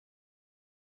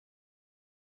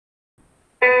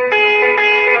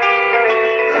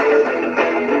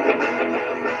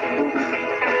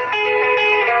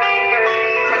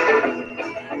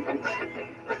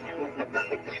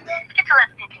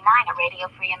Radio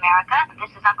Free America. This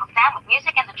is Uncle Sam with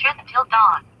music and the truth until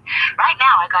dawn. Right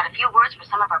now, I got a few words for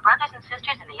some of our brothers and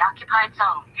sisters in the occupied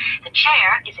zone. The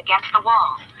chair is against the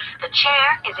wall. The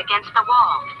chair is against the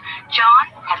wall.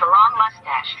 John has a long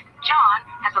mustache. John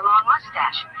has a long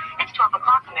mustache. It's 12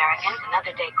 o'clock, Americans,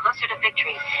 another day closer to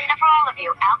victory. And for all of you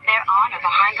out there on or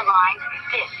behind the lines,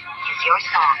 this is your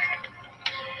song.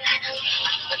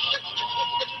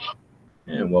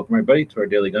 And welcome everybody to our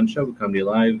Daily Gun Show. We come to you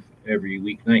live every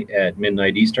weeknight at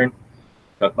midnight Eastern.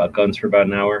 Talk about guns for about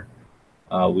an hour.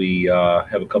 We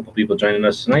have a couple people joining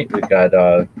us tonight. We've got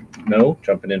Noah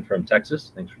jumping in from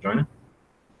Texas. Thanks for joining.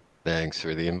 Thanks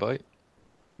for the invite.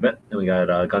 Bet. And we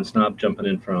got Gun Snob jumping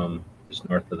in from just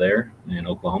north of there in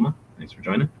Oklahoma. Thanks for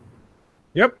joining.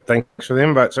 Yep. Thanks for the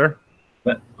invite, sir.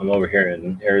 Bet. I'm over here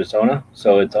in Arizona,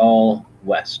 so it's all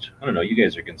west. I don't know. You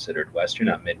guys are considered west. You're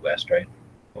not Midwest, right?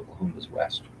 Oklahoma's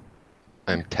west.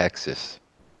 I'm Texas.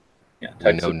 Yeah, Texas.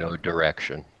 I know no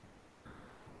direction.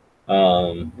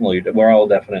 Well, we're all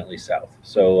definitely south,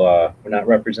 so we're not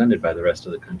represented by the rest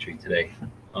of the country today.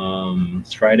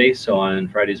 It's Friday, so on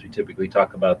Fridays we typically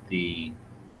talk about the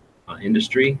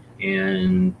industry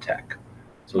and tech.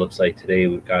 So it looks like today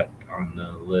we've got on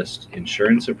the list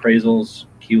insurance appraisals,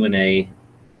 Q&A,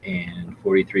 and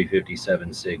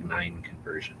 4357 SIG 9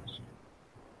 conversions.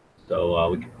 So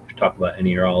we can talk about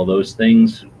any or all of those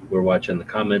things. We're watching the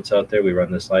comments out there. We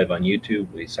run this live on YouTube.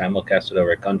 We simulcast it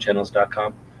over at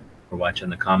gunchannels.com. We're watching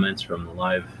the comments from the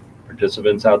live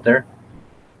participants out there.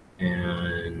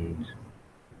 And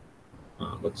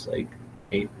looks like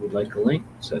Abe would like a link.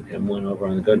 Send him one over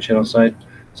on the Gun Channel side.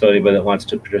 So anybody that wants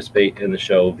to participate in the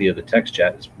show via the text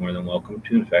chat is more than welcome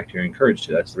to. In fact, you're encouraged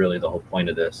to. That's really the whole point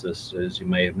of this. This, as you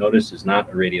may have noticed, is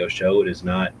not a radio show. It is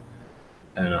not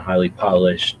a highly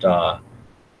polished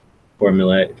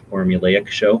formulaic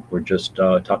show. We're just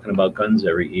talking about guns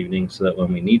every evening so that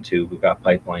when we need to, we've got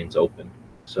pipelines open.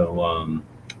 So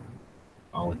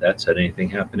with that said, anything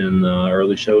happen in the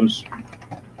early shows?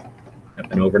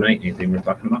 Happen overnight? Anything we're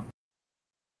talking about?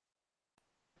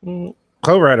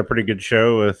 Clover had a pretty good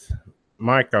show with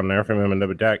Mike on there from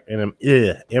M&W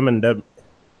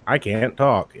I can't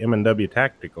talk. M&W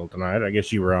Tactical tonight. I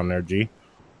guess you were on there, G.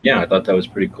 Yeah, I thought that was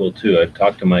pretty cool too. I've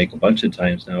talked to Mike a bunch of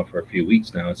times now for a few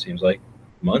weeks now. It seems like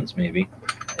months maybe.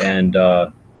 And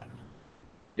the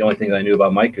only thing I knew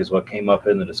about Mike is what came up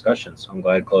in the discussion. So I'm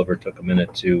glad Clover took a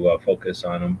minute to focus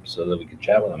on him so that we could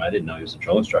chat with him. I didn't know he was a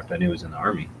drill instructor. I knew he was in the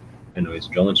Army. I know he's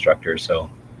a drill instructor. So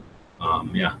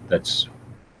yeah, that's,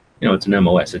 it's an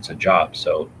MOS. It's a job.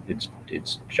 So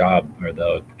its job, or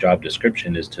the job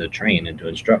description, is to train and to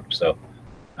instruct. So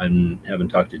I haven't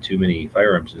talked to too many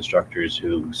firearms instructors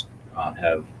who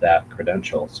have that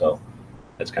credential. So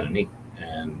that's kind of neat.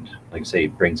 And like I say,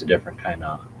 it brings a different kind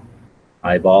of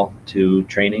eyeball to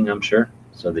training, I'm sure,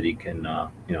 so that he can,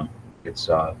 it's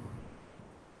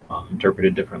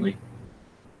interpreted differently.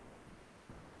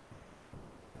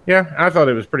 Yeah, I thought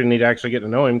it was pretty neat to actually get to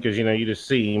know him because, you just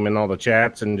see him in all the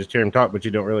chats and just hear him talk, but you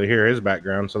don't really hear his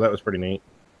background. So that was pretty neat.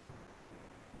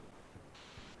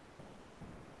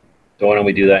 So why don't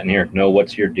we do that in here? No,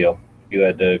 what's your deal? You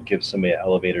had to give somebody an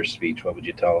elevator speech. What would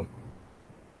you tell them?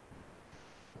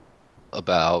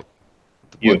 About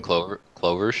what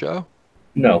Clover show?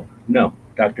 No,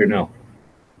 Dr. No.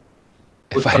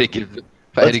 If I had to give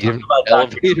an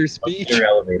elevator speech? Your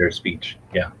elevator speech,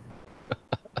 yeah.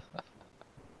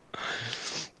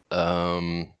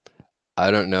 I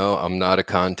don't know. I'm not a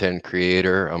content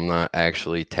creator. I'm not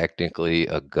actually technically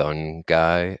a gun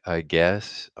guy, I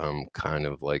guess. I'm kind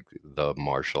of like the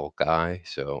martial guy.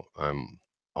 So I'm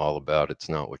all about it's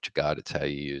not what you got, it's how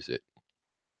you use it.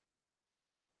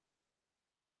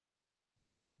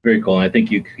 Very cool. And I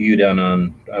think you down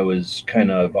on, I was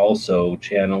kind of also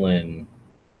channeling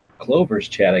Clover's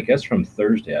chat, I guess from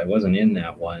Thursday. I wasn't in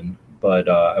that one, but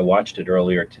I watched it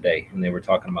earlier today, and they were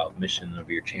talking about mission of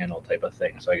your channel type of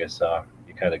thing. So I guess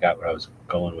you kind of got what I was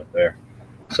going with there.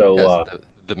 So yes,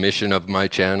 the mission of my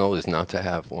channel is not to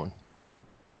have one.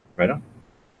 Right on.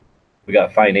 We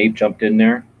got Fine Ape jumped in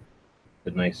there.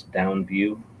 The nice down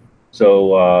view.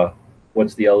 So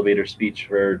what's the elevator speech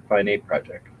for Fine Ape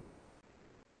Project?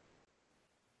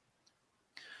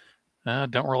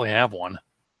 Don't really have one.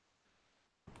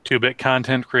 2-bit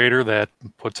content creator that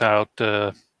puts out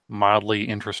mildly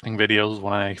interesting videos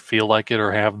when I feel like it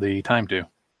or have the time to.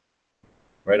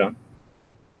 Right on.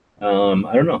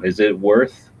 I don't know. Is it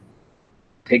worth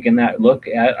taking that look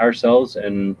at ourselves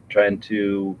and trying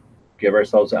to give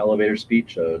ourselves an elevator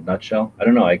speech, a nutshell? I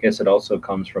don't know. I guess it also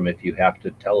comes from if you have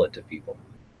to tell it to people.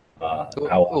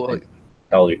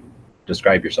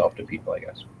 Describe yourself to people, I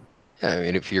guess. Yeah, I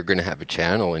mean, if you're going to have a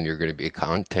channel and you're going to be a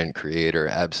content creator,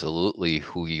 absolutely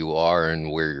who you are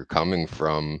and where you're coming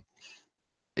from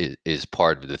is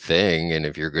part of the thing. And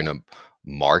if you're going to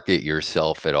market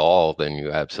yourself at all, then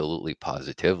you absolutely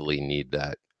positively need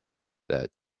that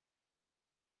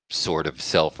sort of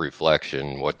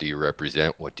self-reflection. What do you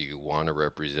represent? What do you want to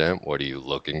represent? What are you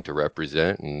looking to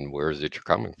represent? And where is it you're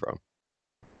coming from?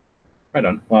 Right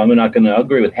on. Well, I'm not going to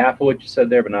agree with half of what you said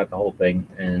there, but not the whole thing.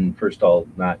 And first, I'll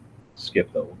not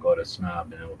skip though. We'll go to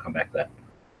Snob, and then we'll come back to that.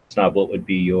 Snob, what would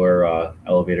be your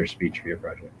elevator speech for your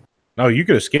project? No, you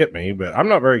could have skipped me, but I'm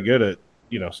not very good at,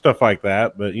 stuff like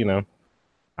that. But,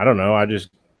 I don't know. I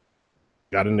just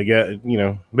got into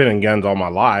been in guns all my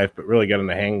life, but really got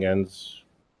into handguns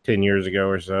 10 years ago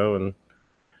or so, and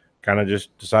kind of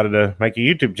just decided to make a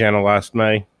YouTube channel last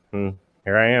May. And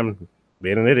here I am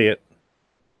being an idiot.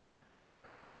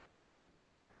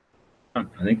 I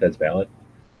think that's valid.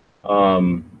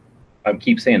 I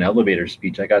keep saying elevator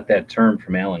speech. I got that term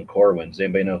from Alan Corwin. Does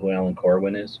anybody know who Alan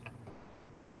Corwin is?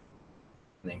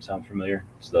 Name sound familiar?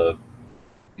 He's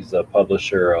the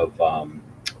publisher of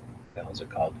what's it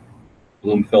called?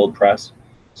 Bloomfield Press.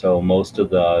 So most of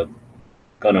the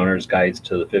gun owners' guides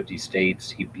to the 50 states,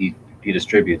 he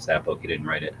distributes that book. He didn't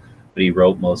write it, but he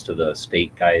wrote most of the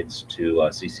state guides to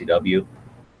CCW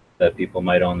that people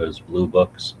might own. Those blue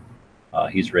books.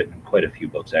 He's written quite a few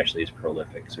books. Actually, he's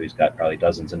prolific. So he's got probably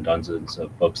dozens and dozens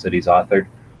of books that he's authored.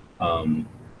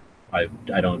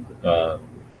 I don't.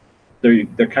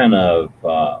 They're kind of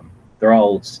they're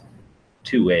all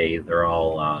 2A. They're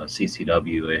all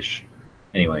CCW-ish.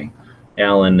 Anyway,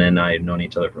 Alan and I have known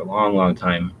each other for a long, long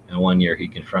time. And one year he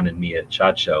confronted me at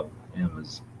SHOT Show and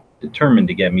was determined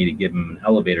to get me to give him an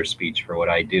elevator speech for what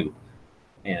I do.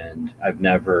 And I've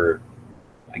never,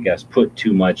 I guess, put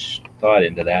too much thought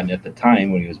into that. And at the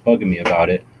time when he was bugging me about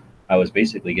it, I was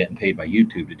basically getting paid by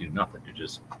YouTube to do nothing, to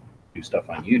just do stuff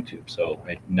on YouTube. So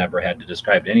I never had to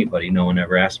describe to anybody. No one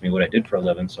ever asked me what I did for a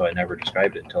living, so I never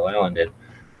described it until Alan did.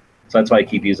 So that's why I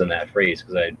keep using that phrase,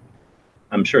 because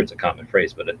I'm sure it's a common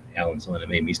phrase, but Alan's the one that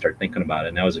made me start thinking about it.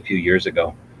 And that was a few years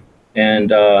ago.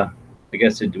 And I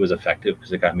guess it was effective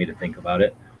because it got me to think about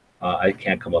it. I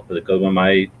can't come up with a good one.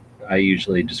 I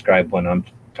usually describe when I'm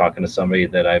talking to somebody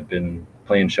that I've been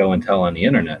playing show and tell on the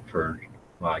internet for,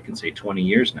 well, I can say 20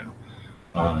 years now.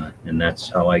 And that's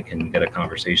how I can get a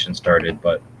conversation started.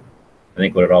 But I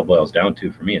think what it all boils down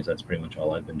to for me is that's pretty much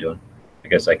all I've been doing. I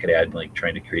guess I could add like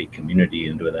trying to create community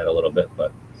into that a little bit.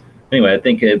 But anyway, I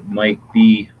think it might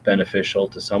be beneficial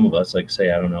to some of us. Like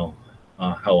say, I don't know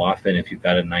how often, if you've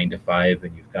got a 9 to 5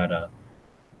 and you've got a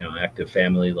active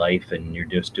family life and you're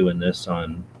just doing this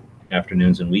on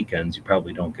afternoons and weekends, you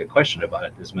probably don't get questioned about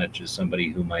it as much as somebody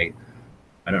who might,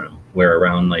 I don't know, wear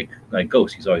around like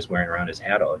Ghost. He's always wearing around his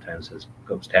hat all the time. It says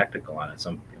Ghost Tactical on it.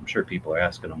 I'm sure people are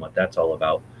asking him what that's all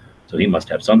about. So he must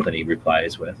have something he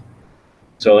replies with.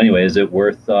 So anyway, is it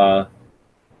worth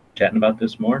chatting about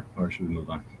this more, or should we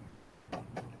move on?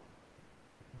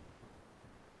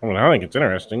 I think it's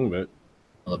interesting, but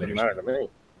Elevators. not to me.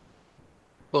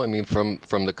 Well, I mean, from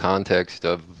the context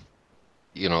of,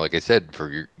 like I said,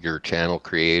 for your channel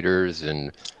creators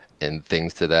and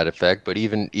things to that effect, but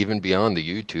even beyond the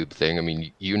YouTube thing, I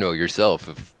mean,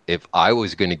 yourself, if I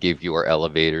was going to give your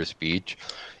elevator speech,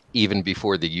 even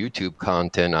before the YouTube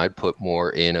content, I'd put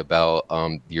more in about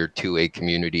your 2A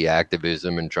community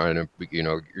activism and trying to,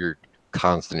 your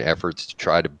constant efforts to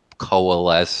try to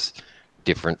coalesce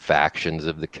different factions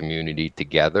of the community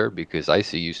together, because I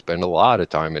see you spend a lot of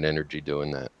time and energy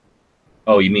doing that.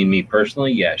 Oh, you mean me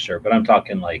personally? Yeah, sure. But I'm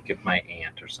talking like if my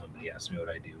aunt or somebody asks me what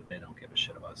I do, they don't give a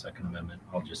shit about Second Amendment.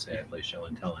 I'll just say I play show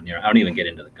and tell. And I don't even get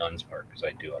into the guns part because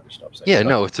I do other stuff. Yeah,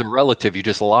 no, it's a relative. You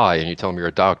just lie and you tell them you're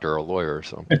a doctor or a lawyer or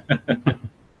something.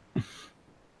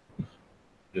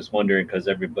 Just wondering because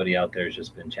everybody out there has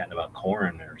just been chatting about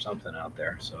corn or something out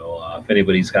there. So if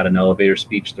anybody's got an elevator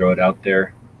speech, throw it out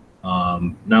there. Now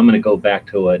I'm going to go back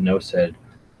to what No said.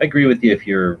 I agree with you if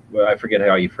you're, I forget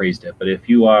how you phrased it, but if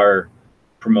you are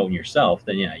promoting yourself,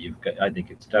 then yeah, I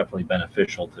think it's definitely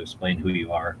beneficial to explain who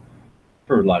you are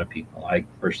for a lot of people. I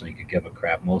personally could give a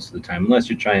crap most of the time. Unless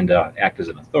you're trying to act as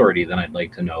an authority, then I'd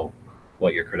like to know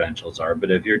what your credentials are. But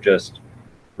if you're just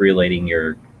relating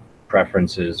your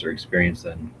preferences or experience,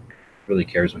 then really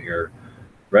cares what your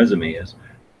resume is.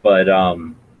 But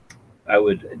I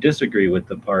would disagree with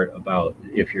the part about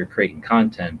if you're creating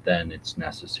content, then it's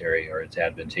necessary or it's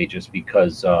advantageous,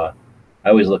 because I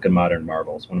always look at Modern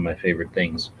Marvels, one of my favorite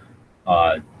things.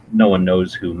 No one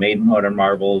knows who made Modern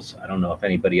Marvels. I don't know if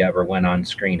anybody ever went on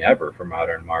screen ever for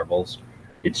Modern Marvels.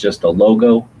 It's just a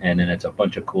logo, and then it's a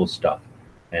bunch of cool stuff.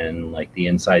 And like the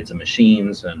insides of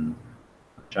machines and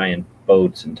giant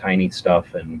boats and tiny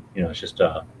stuff, and it's just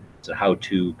it's a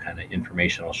how-to kind of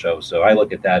informational show. So I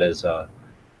look at that as a,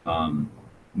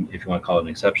 if you want to call it an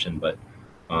exception, but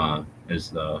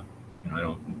as the, I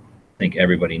don't think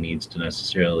everybody needs to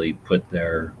necessarily put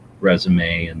their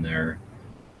resume and their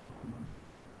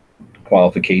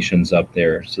qualifications up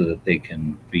there so that they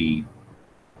can be,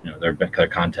 their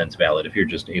content's valid. If you're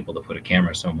just able to put a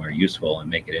camera somewhere useful and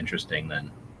make it interesting,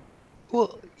 then.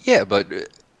 Well, yeah, but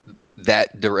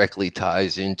that directly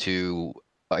ties into,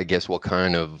 I guess,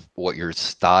 what your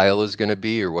style is going to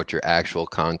be, or what your actual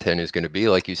content is going to be.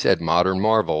 Like you said, Modern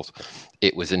Marvels,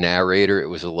 it was a narrator, it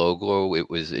was a logo, it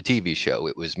was a TV show,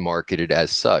 it was marketed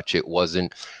as such. It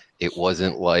wasn't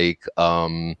like,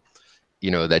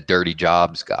 that Dirty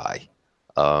Jobs guy.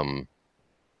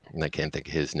 I can't think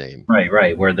of his name.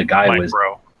 Right. Where the guy was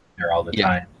Bro. there all the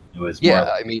time. It was yeah.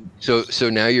 more I mean, so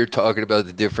now you're talking about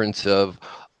the difference of,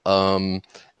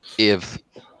 if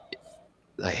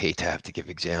I hate to have to give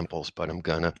examples, but I'm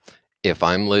gonna. If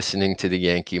I'm listening to the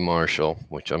Yankee Marshal,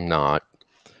 which I'm not,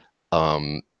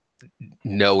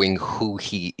 knowing who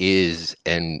he is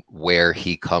and where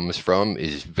he comes from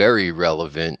is very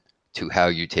relevant to how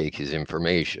you take his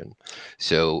information.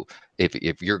 So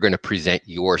if you're going to present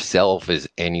yourself as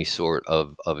any sort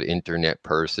of internet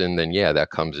person, then yeah, that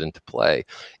comes into play.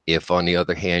 If on the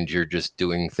other hand, you're just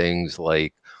doing things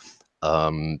like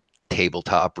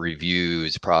tabletop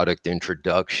reviews, product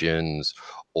introductions,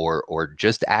 or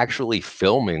just actually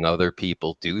filming other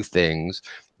people do things,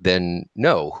 then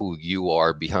no, who you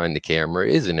are behind the camera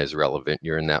isn't as relevant.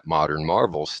 You're in that Modern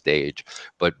Marvel stage.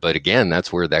 But again,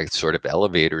 that's where that sort of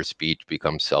elevator speech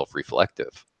becomes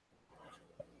self-reflective.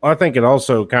 I think it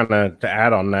also kind of, to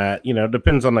add on that,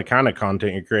 depends on the kind of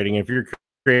content you're creating. If you're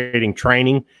creating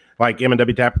training like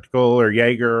M&W Tactical or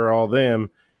Jaeger or all them,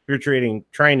 if you're creating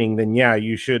training, then yeah,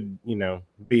 you should,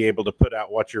 be able to put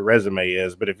out what your resume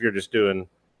is. But if you're just doing,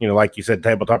 like you said,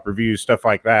 tabletop reviews, stuff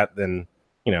like that, then,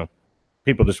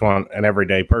 people just want an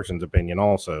everyday person's opinion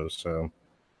also. So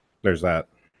there's that.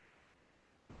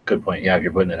 Good point. Yeah, if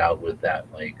you're putting it out with that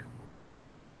like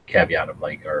caveat of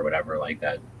like, or whatever, like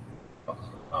that,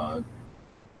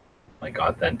 like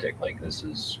authentic, like this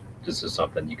is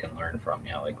something you can learn from.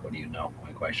 Yeah, like what do you know?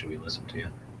 Like why should we listen to you?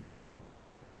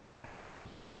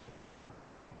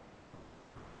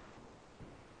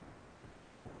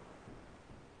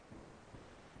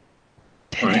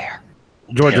 There.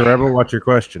 Georgia Rebel, what's your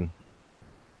question?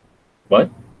 What?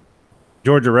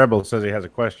 Georgia Rebel says he has a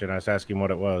question. I was asking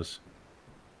what it was.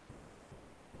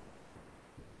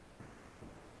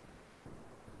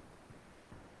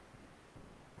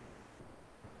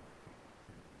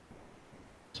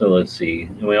 So let's see.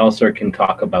 And we also can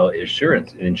talk about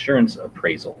insurance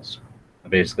appraisals.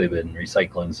 I've basically been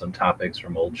recycling some topics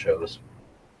from old shows.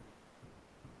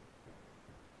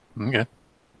 Okay.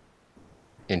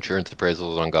 Insurance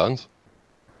appraisals on guns?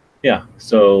 Yeah.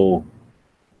 So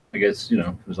I guess,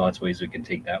 there's lots of ways we can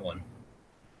take that one.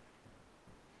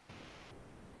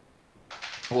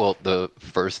 Well, the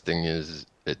first thing is,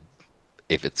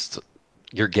 if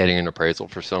you're getting an appraisal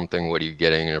for something, what are you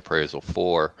getting an appraisal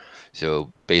for?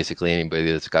 So basically anybody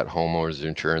that's got homeowners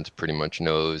insurance pretty much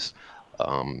knows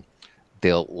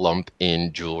they'll lump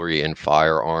in jewelry and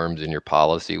firearms in your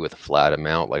policy with a flat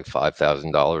amount like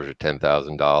 $5,000 or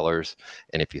 $10,000.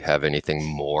 And if you have anything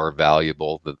more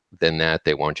valuable than that,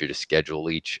 they want you to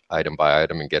schedule each item by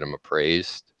item and get them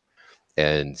appraised.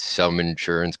 And some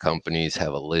insurance companies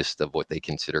have a list of what they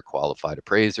consider qualified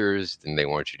appraisers, and they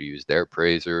want you to use their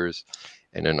appraisers.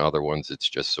 And in other ones, it's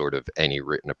just sort of any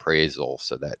written appraisal.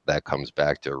 So that comes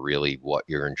back to really what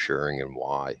you're insuring and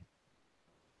why.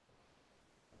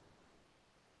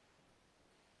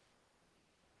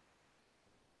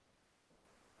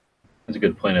 That's a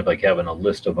good point of like having a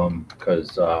list of them,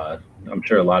 because I'm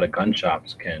sure a lot of gun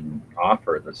shops can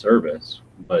offer the service,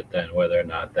 but then whether or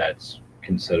not that's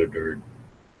considered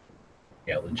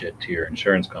legit to your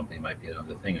insurance company might be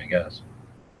another thing, I guess.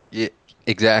 Yeah,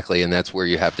 exactly. And that's where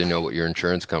you have to know what your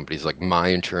insurance company is. Like my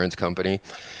insurance company,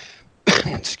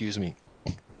 excuse me,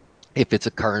 if it's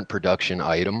a current production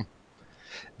item,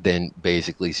 then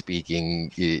basically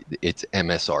speaking, it's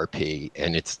MSRP,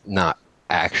 and it's not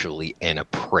actually an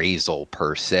appraisal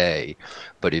per se.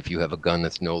 But if you have a gun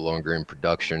that's no longer in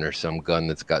production, or some gun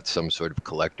that's got some sort of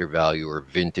collector value or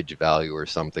vintage value or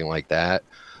something like that,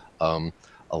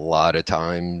 a lot of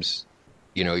times,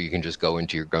 you can just go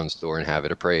into your gun store and have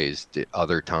it appraised.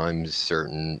 Other times,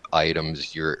 certain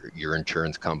items, your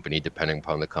insurance company, depending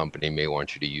upon the company, may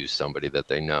want you to use somebody that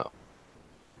they know.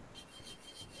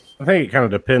 I think it kind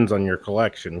of depends on your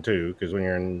collection too, because when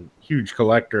you're a huge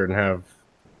collector and have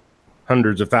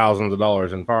hundreds of thousands of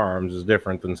dollars in firearms is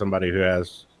different than somebody who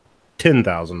has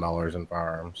 $10,000 in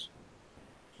firearms.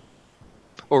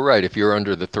 Well, right. If you're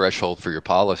under the threshold for your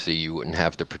policy, you wouldn't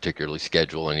have to particularly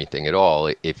schedule anything at all.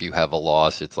 If you have a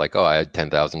loss, it's like, oh, I had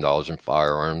 $10,000 in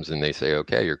firearms, and they say,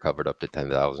 okay, you're covered up to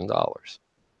 $10,000.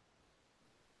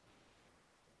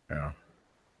 Yeah.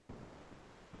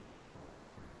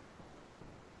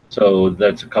 So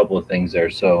that's a couple of things there.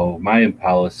 So my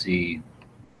policy,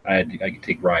 I could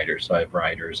take riders. So I have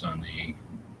riders on the,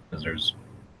 because there's,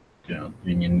 you know,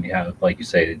 and you have, like you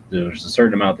say, there's a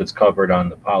certain amount that's covered on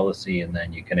the policy, and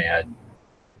then you can add,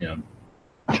 you know,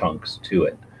 chunks to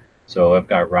it. So I've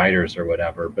got riders or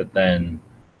whatever, but then,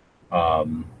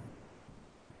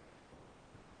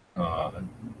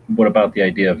 what about the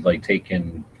idea of like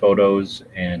taking photos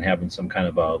and having some kind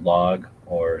of a log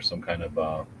or some kind of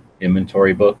a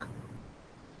inventory book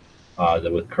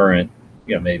that with current,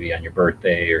 you know, maybe on your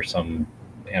birthday or some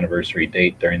anniversary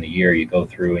date during the year, you go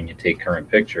through and you take current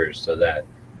pictures so that,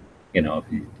 you know, if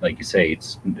you, like you say,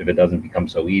 it's, if it doesn't become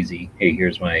so easy, hey,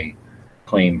 here's my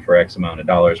claim for X amount of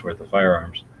dollars worth of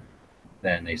firearms,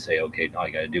 then they say, okay, all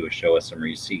you got to do is show us some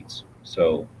receipts.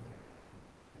 So,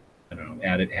 I don't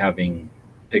know, having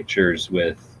pictures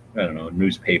with, I don't know,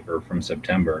 newspaper from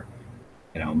September,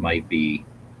 you know, might be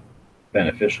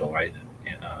beneficial, right?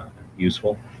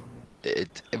 Useful.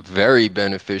 It's very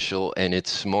beneficial, and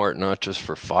it's smart not just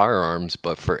for firearms,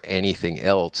 but for anything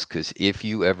else. Because if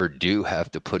you ever do have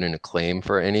to put in a claim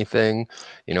for anything,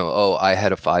 you know, oh, I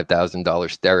had a $5,000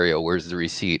 stereo. Where's the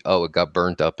receipt? Oh, it got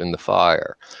burnt up in the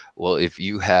fire. Well, if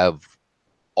you have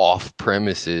off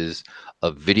premises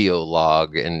a video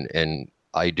log, and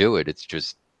I do it, it's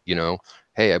just, you know,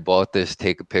 hey, I bought this,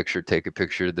 take a picture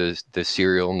of the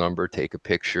serial number, take a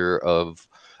picture of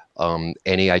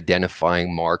any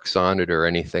identifying marks on it or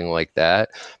anything like that.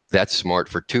 That's smart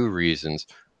for two reasons.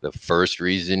 The first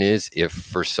reason is if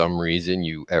for some reason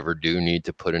you ever do need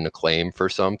to put in a claim for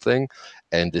something.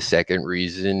 And the second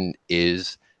reason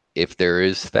is if there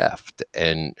is theft,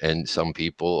 and some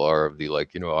people are the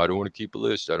like, you know, I don't want to keep a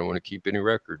list. I don't want to keep any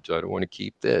records. I don't want to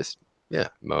keep this. Yeah.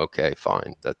 Okay,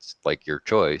 fine. That's like your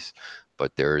choice.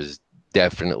 But there's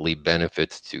definitely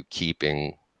benefits to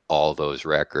keeping all those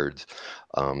records.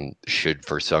 Should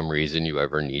for some reason you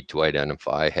ever need to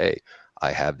identify, hey,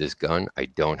 I have this gun, I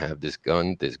don't have this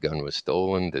gun was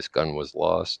stolen, this gun was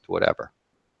lost, whatever.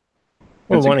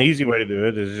 Well, one easy way to do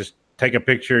it is just take a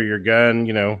picture of your gun,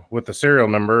 you know, with the serial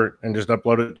number and just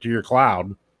upload it to your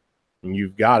cloud. And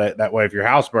you've got it. That way, if your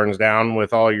house burns down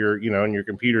with all your, you know, and your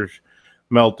computer's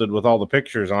melted with all the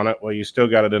pictures on it, well, you still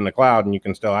got it in the cloud and you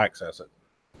can still access it.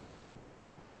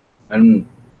 I'm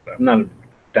not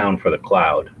down for the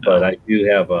cloud, but I do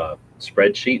have a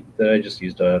spreadsheet that I just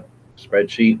used a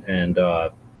spreadsheet, and I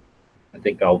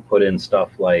think I'll put in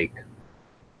stuff like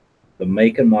the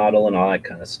make and model and all that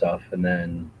kind of stuff, and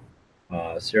then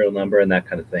serial number and that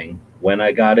kind of thing, when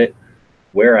I got it,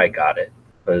 where I got it,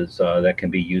 because that can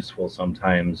be useful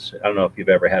sometimes. I don't know if you've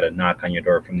ever had a knock on your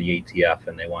door from the ATF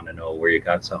and they want to know where you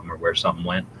got something or where something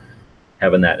went.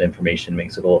 Having that information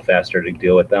makes it a little faster to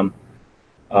deal with them.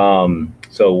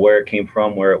 So where it came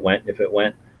from, where it went, if it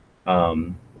went,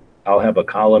 I'll have a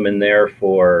column in there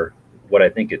for what I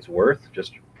think it's worth,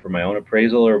 just for my own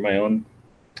appraisal or my own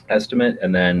estimate,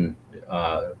 and then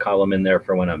a column in there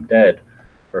for when I'm dead,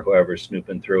 for whoever's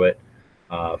snooping through it,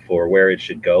 for where it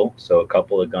should go. So a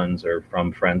couple of guns are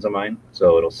from friends of mine,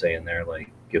 so it'll say in there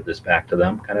like, give this back to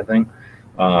them kind of thing.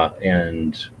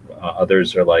 And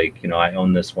others are like, you know, I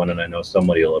own this one and I know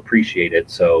somebody will appreciate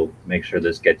it, so make sure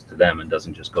this gets to them and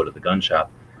doesn't just go to the gun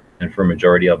shop. And for a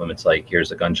majority of them, it's like,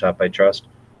 here's a gun shop I trust.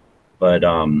 But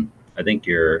I think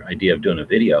your idea of doing a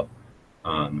video,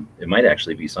 it might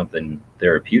actually be something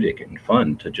therapeutic and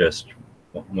fun to just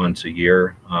once a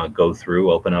year go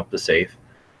through, open up the safe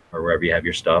or wherever you have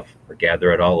your stuff, or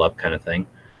gather it all up kind of thing.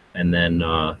 And then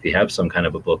if you have some kind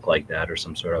of a book like that or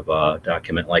some sort of a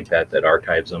document like that that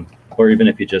archives them, or even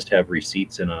if you just have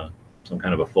receipts in some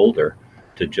kind of a folder,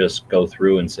 to just go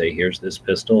through and say, here's this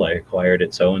pistol, I acquired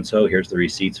it so-and-so, here's the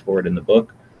receipts for it in the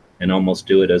book, and almost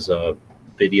do it as a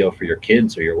video for your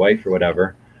kids or your wife or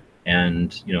whatever.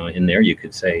 And, you know, in there you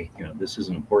could say, you know, this is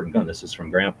an important gun, this is from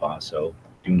grandpa, so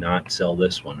do not sell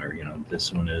this one, or, you know,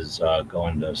 this one is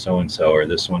going to so-and-so, or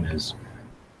this one is,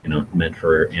 you know, meant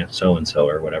for so-and-so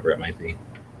or whatever it might be.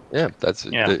 Yeah, that's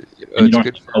and you don't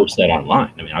have to post that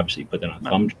online. I mean, obviously put that on a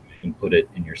thumb drive and put it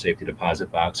in your safety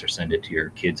deposit box, or send it to your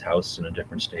kid's house in a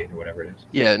different state or whatever it is.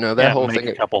 Yeah, no, that whole thing.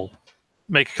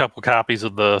 Make a couple copies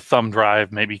of the thumb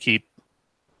drive, maybe keep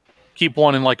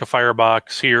one in like a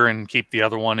firebox here and keep the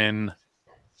other one in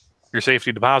your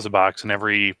safety deposit box, and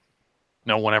every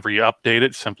whenever you update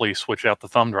it, simply switch out the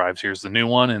thumb drives. Here's the new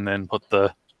one, and then put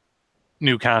the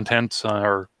new contents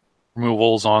or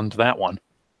removals onto that one.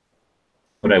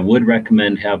 But I would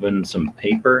recommend having some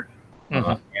paper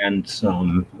Mhm. and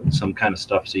some kind of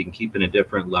stuff so you can keep it at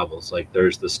different levels. Like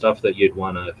there's the stuff that you'd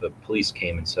want to, if a police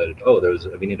came and said, oh,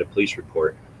 we need a police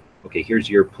report. Okay, here's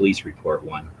your police report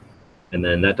one. And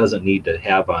then that doesn't need to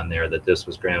have on there that this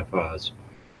was grandpa's,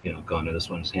 gun, and this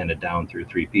one's handed down through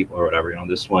 3 people or whatever.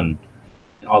 This one,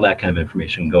 all that kind of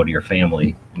information can go to your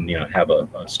family, and have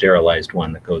a sterilized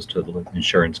one that goes to the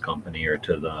insurance company or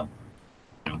to the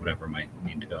whatever might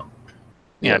need to go.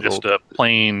 Yeah, just a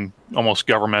plain, almost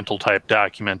governmental type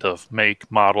document of make,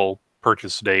 model,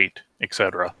 purchase date,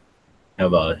 etc.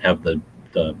 Have the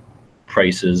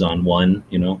prices on one,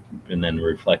 and then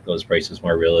reflect those prices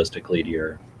more realistically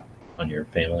on your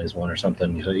family's one or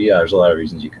something. So yeah, there's a lot of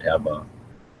reasons you could have a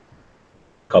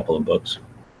couple of books.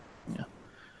 Yeah.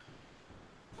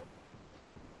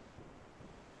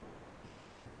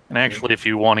 And actually, if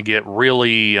you want to get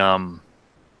really, kind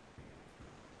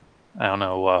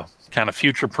of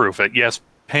future-proof it, yes,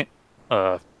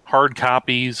 hard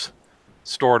copies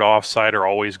stored off-site are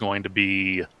always going to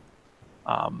be,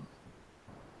 I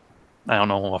don't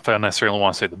know if I necessarily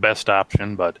want to say the best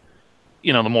option, but,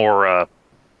 the more,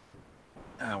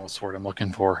 what's the word I'm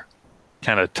looking for?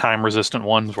 Kind of time-resistant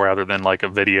ones rather than like a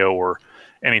video or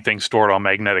anything stored on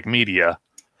magnetic media.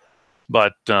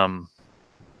 But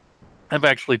I've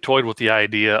actually toyed with the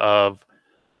idea of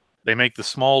they make the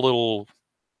small little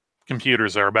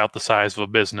computers that are about the size of a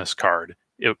business card.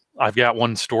 I've got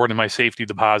one stored in my safety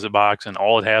deposit box, and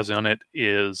all it has on it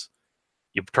is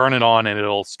you turn it on and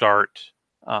it'll start.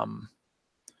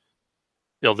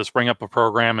 It'll just bring up a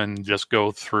program and just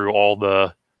go through all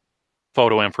the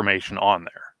photo information on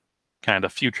there, kind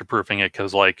of future-proofing it,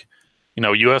 because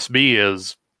USB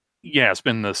is, it's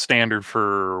been the standard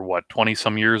for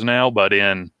 20-some years now, but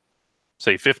in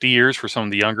say 50 years for some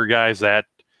of the younger guys, that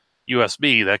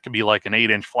USB, that could be like an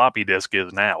 8-inch floppy disk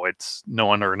is now. It's no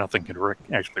one or nothing can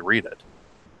actually read it.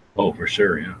 Oh, for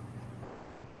sure, yeah.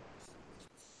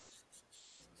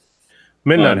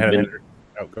 Midnight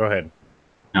go ahead.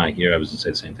 No, I was going to say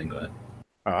the same thing. Go ahead.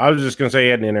 I was just going to say he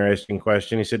had an interesting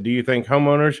question. He said, do you think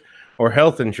homeowners or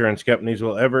health insurance companies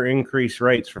will ever increase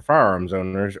rates for firearms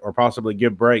owners or possibly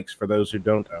give breaks for those who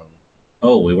don't own?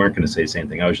 Oh, we weren't going to say the same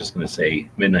thing. I was just going to say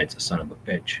Midnight's a son of a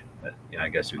bitch. But yeah, I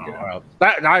guess we could.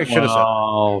 That I should have said.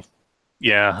 Oh,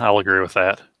 yeah, I'll agree with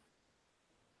that.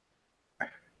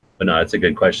 But no, it's a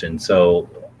good question. So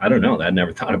I don't know. I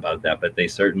never thought about that, but they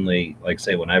certainly,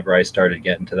 whenever I started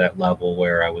getting to that level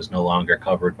where I was no longer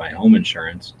covered by home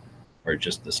insurance or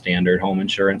just the standard home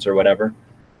insurance or whatever,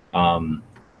 I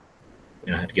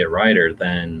had to get a rider,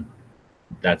 then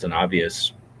that's an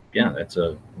obvious, that's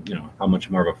a, how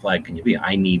much more of a flag can you be?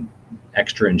 I need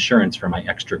extra insurance for my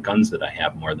extra guns that I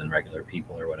have more than regular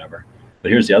people or whatever.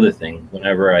 But here's the other thing.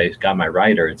 Whenever I got my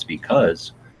rider, it's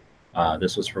because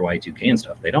this was for Y2K and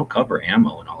stuff. They don't cover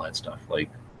ammo and all that stuff. You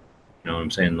know what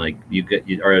I'm saying?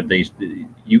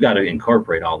 You got to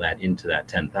incorporate all that into that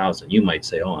 10,000. You might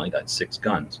say, oh, I got 6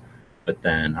 guns. But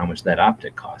then how much did that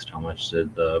optic cost? How much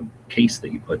did the case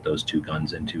that you put those 2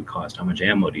 guns into cost? How much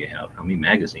ammo do you have? How many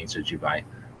magazines did you buy?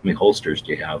 How many holsters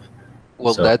do you have?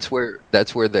 Well, so that's where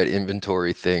that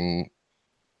inventory thing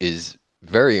is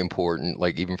very important,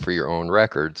 even for your own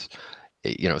records,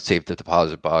 save the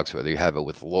deposit box, whether you have it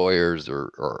with lawyers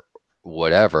or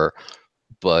whatever.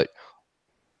 But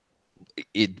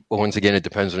once again, it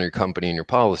depends on your company and your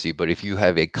policy. But if you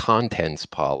have a contents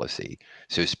policy,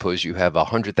 so suppose you have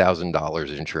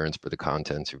 $100,000 insurance for the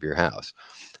contents of your house,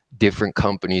 different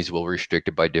companies will restrict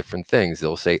it by different things.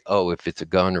 They'll say, oh, if it's a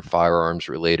gun or firearms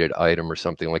related item or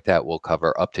something like that, we'll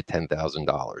cover up to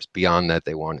 $10,000. Beyond that,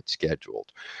 they want it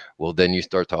scheduled. Well, then you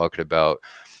start talking about,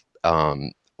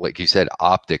 like you said,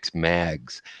 optics,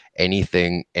 mags,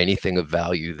 anything of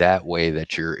value that way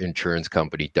that your insurance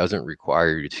company doesn't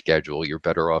require you to schedule. You're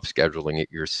better off scheduling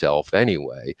it yourself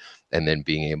anyway, and then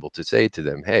being able to say to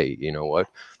them, hey, you know what,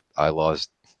 I lost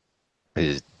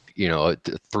his a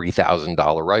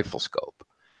 $3,000 rifle scope,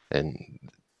 and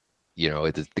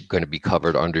it's going to be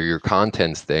covered under your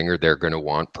contents thing, or they're going to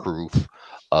want proof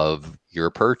of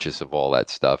your purchase of all that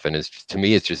stuff. And to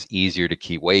me, it's just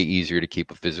way easier to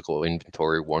keep a physical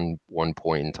inventory one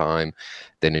point in time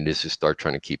than it is to start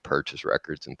trying to keep purchase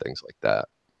records and things like that.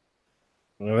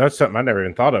 Well, that's something I never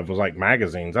even thought of, was like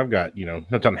magazines. I've got, no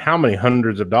telling how many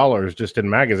hundreds of dollars just in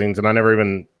magazines, and I never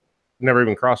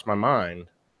even crossed my mind.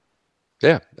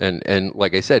 Yeah, and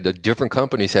like I said, the different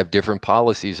companies have different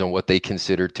policies on what they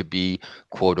consider to be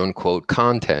quote unquote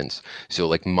contents. So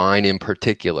like mine in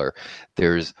particular,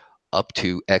 there's up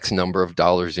to X number of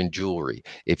dollars in jewelry.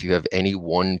 If you have any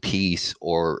one piece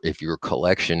or if your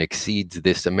collection exceeds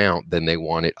this amount, then they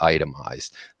want it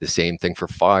itemized. The same thing for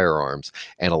firearms.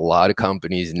 And a lot of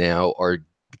companies now are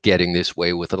getting this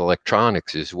way with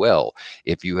electronics as well.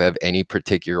 If you have any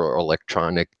particular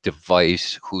electronic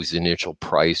device whose initial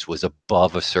price was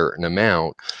above a certain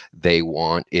amount, they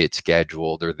want it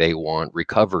scheduled, or they want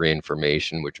recovery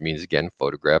information, which means, again,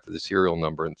 photograph of the serial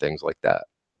number and things like that.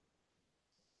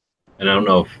 And I don't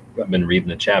know if I've been reading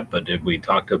the chat, but if we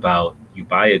talked about you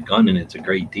buy a gun and it's a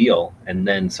great deal, and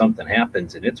then something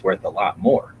happens and it's worth a lot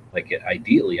more. Like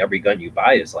ideally, every gun you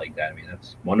buy is like that. I mean,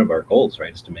 that's one of our goals,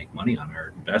 right? Is to make money on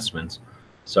our investments.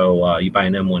 So you buy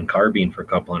an M1 carbine for a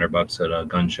couple $100 at a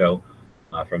gun show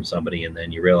from somebody, and then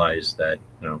you realize that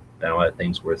now that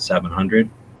thing's worth $700.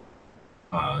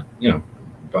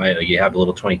 You have a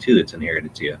little 22 that's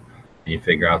inherited to you, and you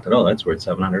figure out that that's worth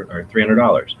 $700 or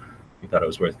 $300. You thought it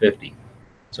was worth 50.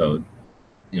 So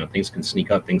things can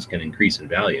sneak up, things can increase in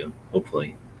value.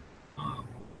 Hopefully, while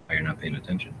you're not paying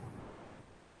attention.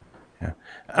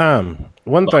 Yeah.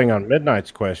 One thing on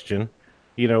Midnight's question,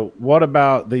 what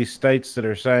about these states that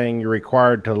are saying you're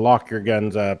required to lock your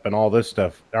guns up and all this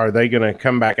stuff? Are they going to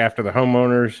come back after the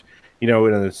homeowners? In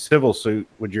a civil suit,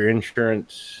 would your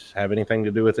insurance have anything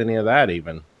to do with any of that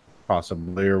even,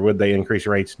 possibly? Or would they increase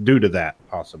rates due to that,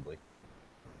 possibly?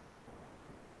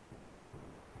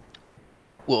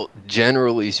 Well,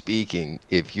 generally speaking,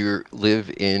 if you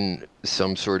live in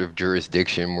some sort of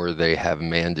jurisdiction where they have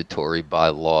mandatory by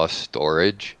law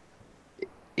storage,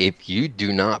 if you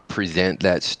do not present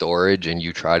that storage and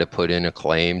you try to put in a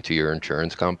claim to your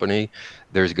insurance company,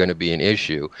 there's going to be an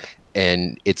issue.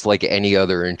 And it's like any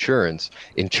other insurance.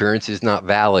 Insurance is not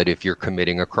valid if you're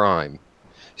committing a crime.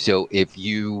 So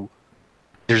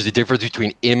there's a difference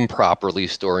between improperly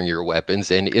storing your weapons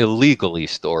and illegally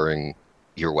storing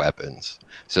your weapons.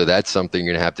 So that's something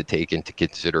you're going to have to take into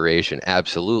consideration.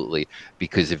 Absolutely.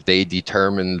 Because if they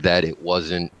determine that it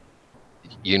wasn't,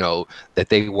 that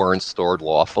they weren't stored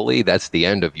lawfully, that's the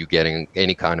end of you getting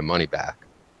any kind of money back.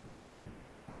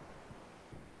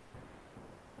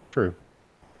 True.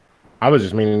 I was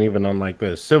just meaning even on like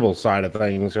the civil side of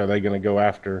things, are they going to go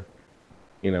after,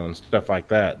 and stuff like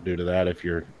that due to that if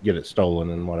you get it stolen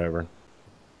and whatever?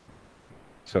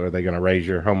 So are they going to raise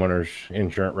your homeowner's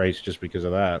insurance rates just because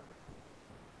of that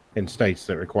in states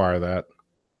that require that?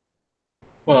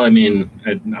 Well, I mean,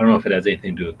 I don't know if it has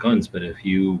anything to do with guns, but if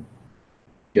you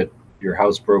get your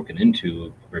house broken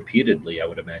into repeatedly, I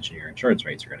would imagine your insurance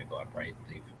rates are going to go up, right?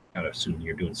 They've got to assume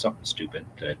you're doing something stupid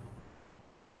that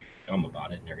dumb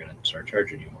about it, and they're going to start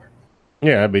charging you more.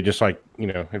 Yeah, it'd be just like,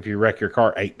 if you wreck your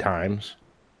car 8 times.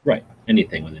 Right.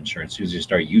 Anything with insurance, as soon as you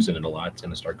start using it a lot, it's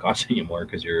going to start costing you more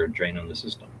because you're a drain on the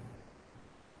system.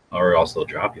 Or else they'll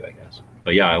drop you, I guess.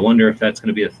 But yeah, I wonder if that's going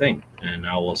to be a thing. And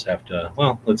now we'll just have to,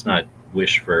 let's not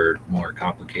wish for more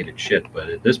complicated shit. But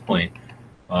at this point,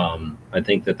 I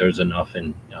think that there's enough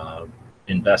in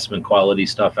investment quality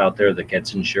stuff out there that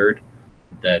gets insured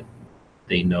that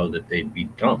they know that they'd be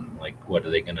dumb. Like, what are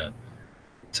they going to,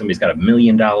 somebody's got $1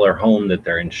 million home that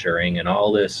they're insuring and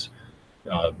all this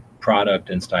product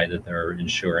inside that they're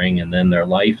insuring, and then their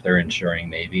life they're insuring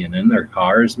maybe, and then their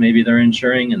cars maybe they're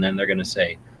insuring, and then they're going to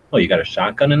say, you got a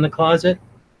shotgun in the closet?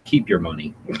 Keep your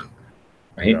money.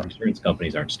 Right? Yeah. Insurance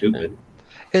companies aren't stupid.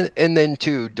 And then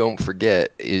too, don't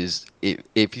forget, is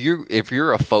if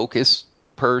you're a focus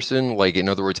person, like in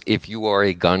other words, if you are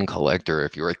a gun collector,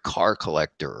 if you're a car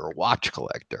collector or watch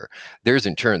collector, there's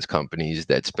insurance companies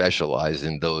that specialize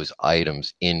in those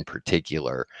items in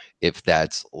particular. If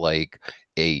that's like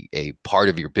a part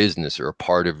of your business or a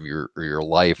part of your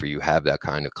life, or you have that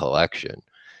kind of collection,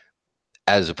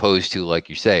 as opposed to, like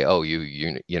you say,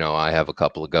 I have a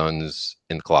couple of guns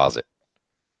in the closet.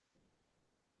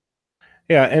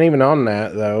 Yeah, and even on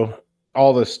that though,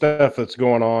 all the stuff that's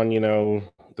going on,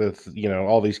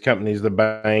 all these companies, the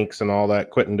banks and all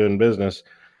that quitting doing business.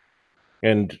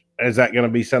 And is that going to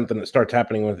be something that starts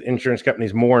happening with insurance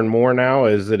companies more and more now?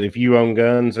 Is that if you own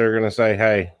guns, they're going to say,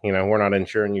 hey, we're not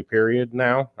insuring you, period,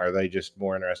 now? Are they just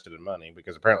more interested in money?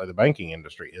 Because apparently the banking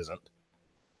industry isn't.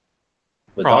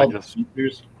 With all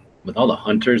the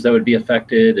hunters that would be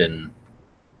affected and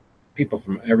people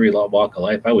from every walk of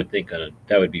life, I would think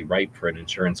that would be ripe for an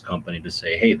insurance company to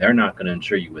say, hey, they're not going to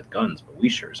insure you with guns, but we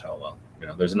sure as hell will.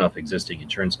 There's enough existing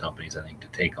insurance companies, I think, to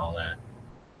take all that.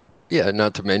 Yeah,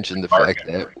 not to mention the fact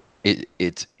that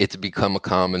it's become a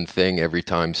common thing. Every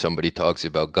time somebody talks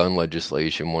about gun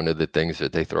legislation, one of the things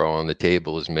that they throw on the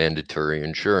table is mandatory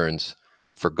insurance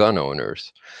for gun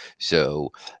owners.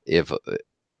 So if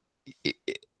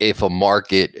if a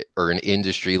market or an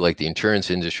industry like the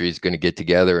insurance industry is going to get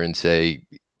together and say,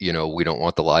 you know, we don't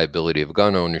want the liability of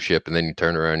gun ownership, and then you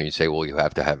turn around and you say, well, you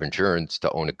have to have insurance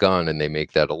to own a gun, and they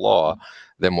make that a law,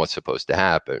 then what's supposed to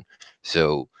happen?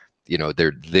 So, you know,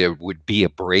 there would be a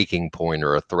breaking point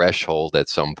or a threshold at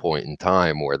some point in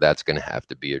time where that's going to have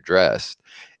to be addressed.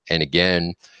 And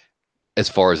again, as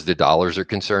far as the dollars are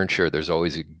concerned, sure, there's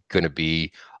always going to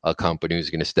be a company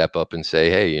who's going to step up and say,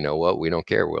 hey, you know what, we don't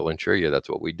care, we'll insure you, that's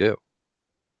what we do.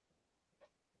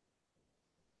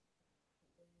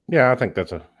 Yeah, I think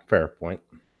that's a fair point.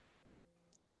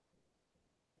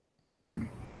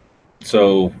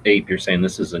 So, Ape, you're saying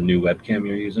this is a new webcam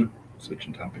you're using?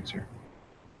 Switching topics here.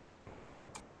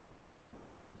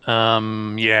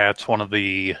 Yeah, it's one of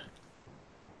the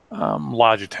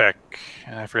Logitech.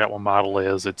 I forgot what model it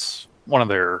is. It's one of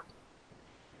their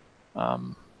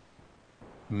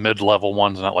mid-level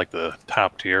ones, not like the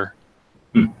top tier.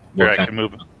 What kind of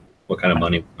money? We're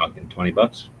talking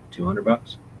 $20,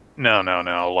 $200?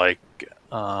 No. Like,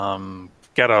 got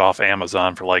it off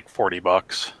Amazon for like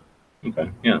 $40.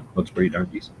 Okay, yeah, looks pretty darn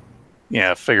decent.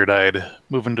 Yeah, figured I'd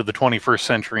move into the 21st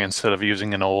century instead of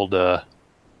using an old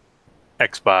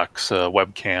Xbox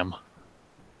webcam.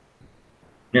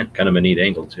 Yeah, kind of a neat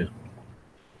angle too.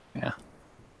 Yeah.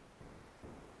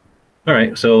 All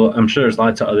right, so I'm sure there's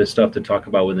lots of other stuff to talk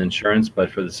about with insurance,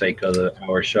 but for the sake of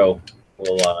our show,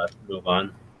 we'll move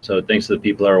on. So thanks to the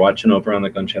people that are watching over on the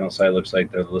Gun Channel side. Looks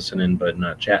like they're listening, but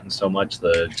not chatting so much.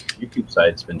 The YouTube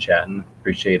side's been chatting.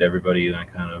 Appreciate everybody. I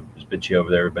kind of was bitchy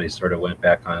over there. Everybody sort of went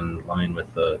back online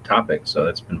with the topic, so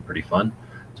that's been pretty fun.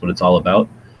 That's what it's all about.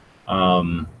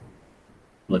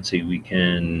 Let's see, we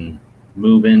can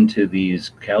move into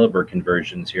these caliber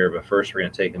conversions here, but first we're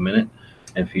going to take a minute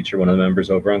and feature one of the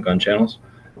members over on Gun Channels.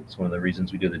 It's one of the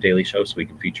reasons we do the daily show, so we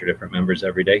can feature different members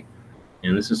every day.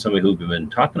 And this is somebody who we've been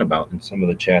talking about in some of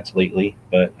the chats lately,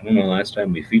 but I don't know, last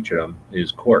time we featured him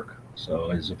is Cork. So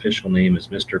his official name is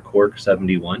Mr.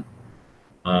 Cork71.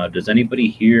 Does anybody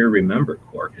here remember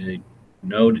Cork?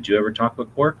 No, did you ever talk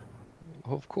with Cork?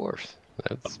 Of course.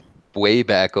 That's way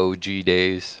back OG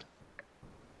days.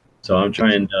 So I'm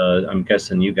trying to, I'm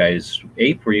guessing you guys,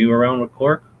 Ape, were you around with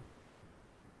Cork?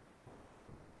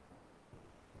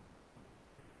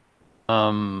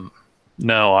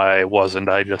 No, I wasn't.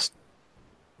 I just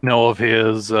know of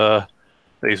his, that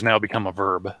he's now become a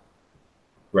verb.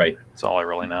 Right. That's all I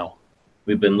really know.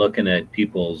 We've been looking at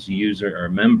people's user or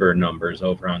member numbers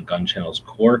over on Gun Channels.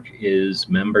 Cork is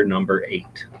member number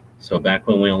 8. So back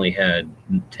when we only had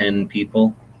 10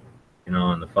 people, you know,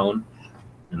 on the phone,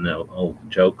 and they'll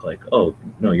joke like, "Oh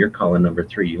no, you're calling number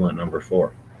 3. You want number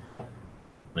 4."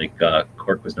 Like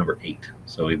Cork was number 8,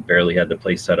 so we barely had the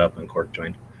place set up, and Cork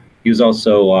joined. He was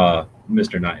also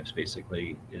Mr. Knives,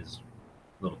 basically, is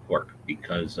little Cork,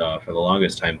 because for the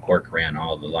longest time, Cork ran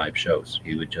all the live shows.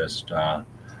 He would just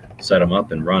set them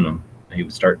up and run them. He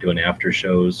would start doing after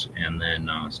shows, and then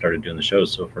started doing the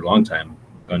shows. So for a long time,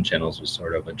 Gun Channels was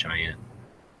sort of a giant,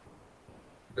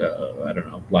 I don't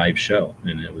know, live show,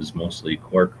 and it was mostly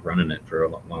Cork running it for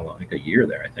like a year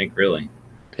there, I think, really.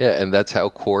 Yeah, and that's how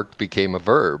Cork became a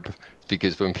verb,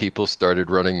 because when people started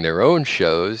running their own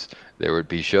shows, there would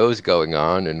be shows going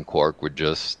on, and Cork would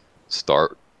just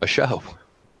start a show.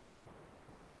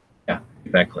 Yeah,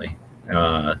 exactly.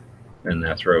 And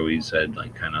that's where we said,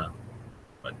 like, kind of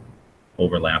what,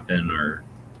 overlapping or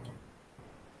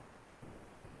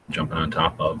jumping on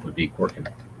top of would be Corkin.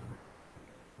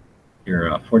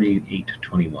 You're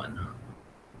 4821. All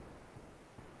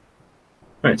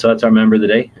right, so that's our member of the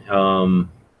day.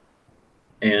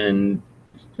 And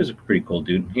he was a pretty cool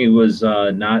dude. He was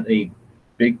not a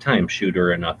big-time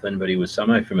shooter or nothing, but he was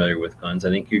semi-familiar with guns. I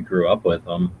think he grew up with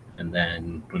them. And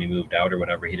then when he moved out or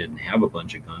whatever, he didn't have a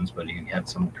bunch of guns, but he had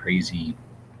some crazy,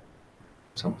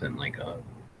 something like a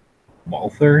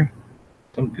Walther,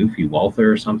 some goofy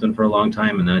Walther or something for a long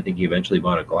time. And then I think he eventually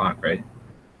bought a Glock, right?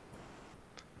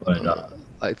 But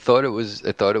I thought it was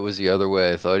the other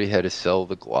way. I thought he had to sell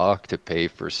the Glock to pay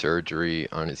for surgery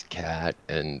on his cat,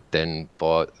 and then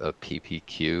bought a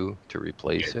PPQ to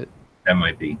replace it. That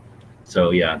might be.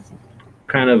 So yeah,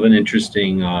 kind of an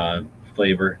interesting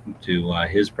flavor to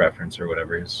his preference or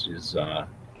whatever his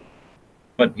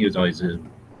but he was always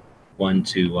one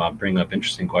to bring up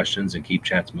interesting questions and keep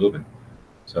chats moving.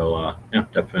 So yeah,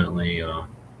 definitely I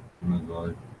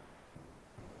don't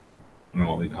know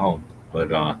what we call them,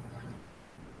 but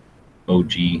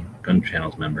OG Gun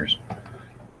Channels members.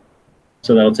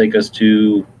 So that'll take us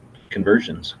to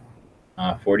conversions.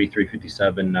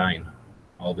 4357.9,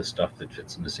 all the stuff that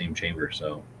fits in the same chamber,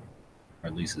 so, or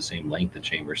at least the same length of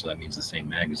chamber, so that means the same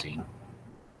magazine.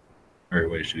 or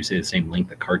what should we say, the same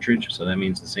length of cartridge? So that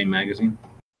means the same magazine,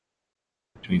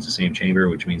 which means the same chamber,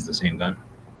 which means the same gun.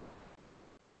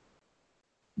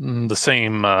 The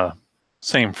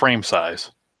same frame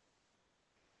size,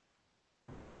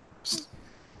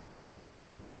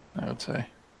 I would say.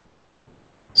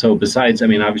 So besides, I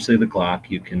mean, obviously the Glock,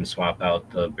 you can swap out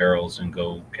the barrels and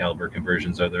go caliber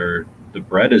conversions. Are there the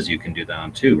Berettas you can do that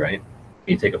on too, right?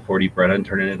 Can you take a 40 Beretta and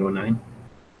turn it into a 9?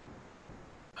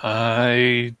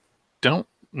 I don't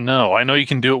know. I know you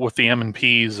can do it with the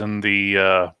M&Ps and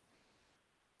the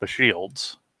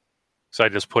shields. So I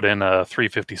just put in a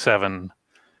 357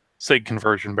 SIG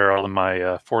conversion barrel in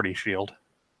my 40 shield.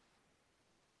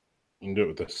 You can do it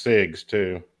with the SIGs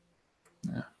too.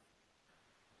 Yeah.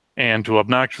 And to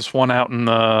obnoxious one out in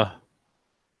the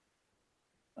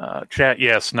chat,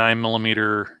 yes,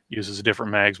 9mm uses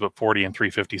different mags, but 40 and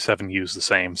 357 use the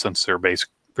same, since they're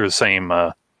the same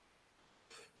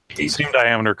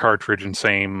diameter cartridge and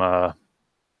same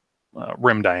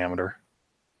rim diameter.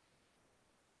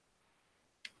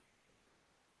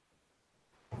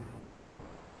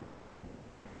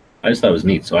 I just thought it was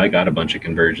neat. So I got a bunch of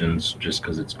conversions just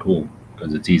because it's cool,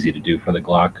 because it's easy to do for the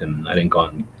Glock, and I didn't go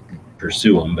out and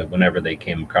pursue them, but whenever they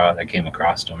came across, I came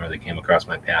across them, or they came across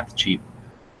my path cheap,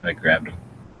 I grabbed them.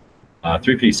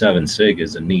 357 SIG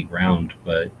is a neat round,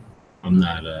 but I'm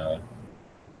not a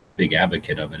big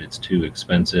advocate of it. It's too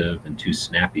expensive and too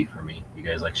snappy for me. You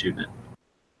guys like shooting it?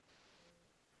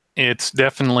 It's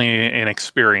definitely an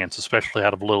experience, especially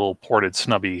out of a little ported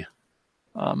snubby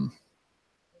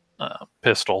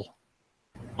pistol.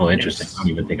 Oh, interesting. I don't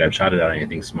even think I've shot it at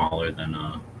anything smaller than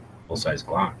a full-size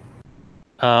Glock.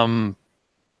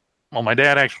 Well, my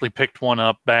dad actually picked one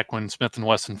up back when Smith &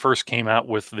 Wesson first came out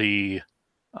with the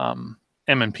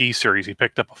M&P series. He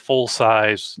picked up a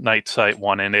full-size night sight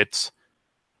one, and it's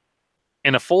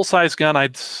in a full-size gun,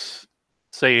 I'd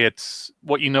say it's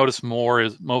what you notice more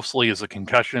is mostly is a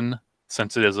concussion,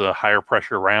 since it is a higher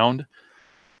pressure round.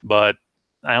 But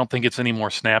I don't think it's any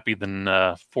more snappy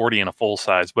than 40 in a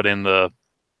full-size. But in the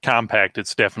compact,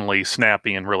 it's definitely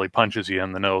snappy and really punches you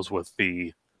in the nose with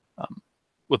the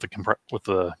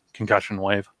concussion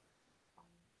wave.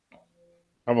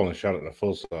 I've only shot it in a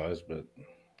full size, but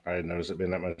I didn't notice it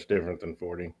being that much different than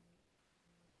 40.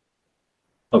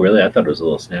 Oh, really? I thought it was a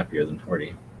little snappier than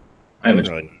 40. I haven't.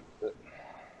 Really.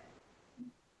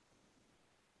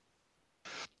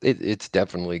 It's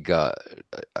definitely got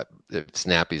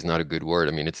snappy is not a good word.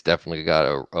 I mean, it's definitely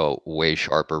got a way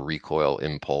sharper recoil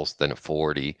impulse than a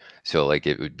 40. So like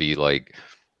it would be like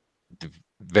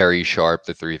very sharp,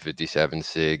 the 357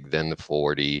 SIG, then the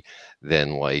 40,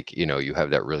 then like, you know, you have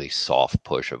that really soft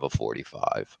push of a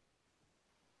 45.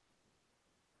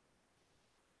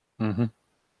 Mm-hmm.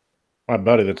 My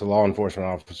buddy that's a law enforcement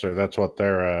officer, that's what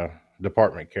their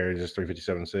department carries, is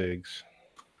 357 SIGs.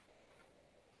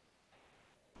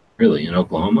 Really? In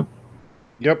Oklahoma?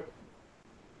 Yep.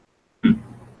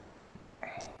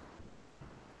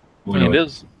 Well,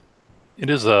 it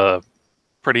is a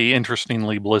pretty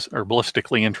interestingly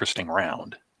ballistically interesting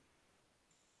round.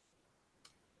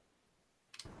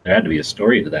 There had to be a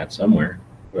story to that somewhere,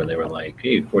 where they were like,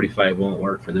 hey, 45 won't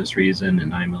work for this reason,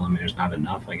 and 9mm is not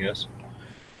enough, I guess.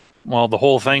 Well, the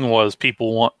whole thing was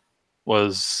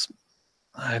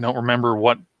I don't remember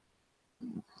what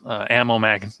ammo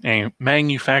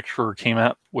manufacturer came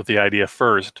out with the idea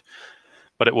first,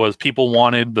 but it was people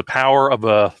wanted the power of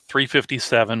a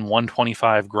 357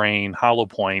 125 grain hollow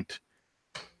point,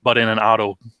 but in an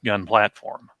auto gun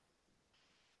platform.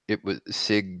 It was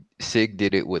SIG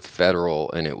did it with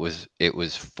Federal, and it was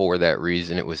for that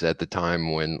reason. It was at the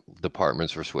time when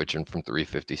departments were switching from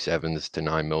 357s to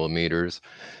 9mm,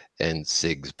 and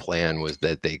SIG's plan was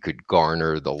that they could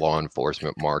garner the law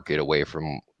enforcement market away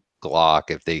from Glock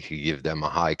if they could give them a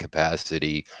high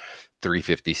capacity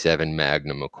 357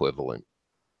 Magnum equivalent.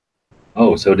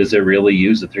 Oh, so does it really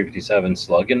use a 357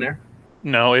 slug in there?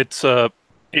 No, it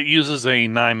uses a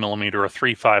 9mm, a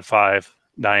 355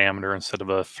 diameter instead of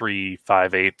a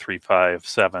 358,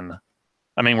 357.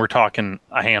 I mean, we're talking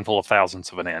a handful of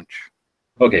thousandths of an inch.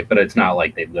 Okay, but it's not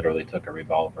like they literally took a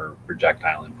revolver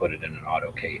projectile and put it in an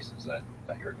auto case. Is that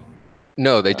you're going?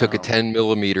 No, they took a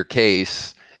 10mm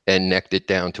case and necked it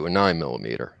down to a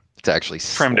 9mm. It's actually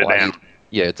trimmed it down.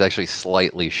 Yeah, it's actually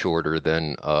slightly shorter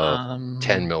than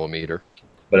 10mm.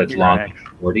 But it's longer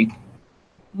than 40?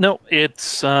 No,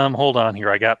 it's hold on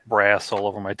here. I got brass all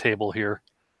over my table here.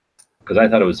 Because I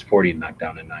thought it was 40 knocked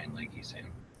down to 9, like he's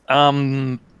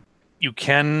saying. You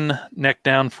can neck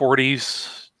down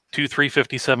 40s to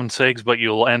 357 SIGs, but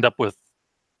you'll end up with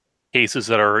cases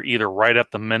that are either right at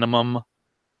the minimum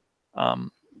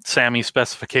SAMI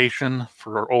specification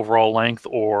for overall length,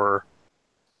 or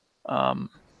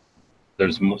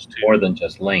There's more than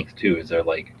just length too. Is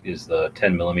the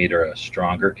 10 millimeter a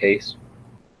stronger case?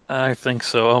 I think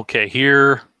so. Okay,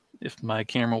 here, if my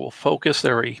camera will focus,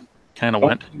 there we kind of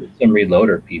went. Some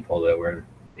reloader people that were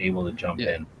able to jump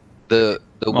in. The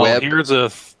Well, web. here's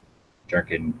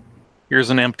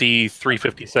an empty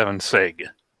 357 SIG.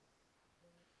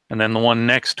 And then the one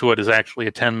next to it is actually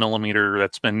a 10 millimeter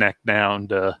that's been necked down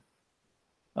to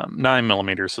 9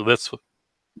 millimeters. So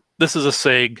this is a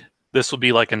SIG. This would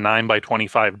be like a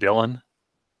 9x25 Dillon,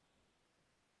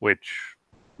 which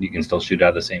you can still shoot out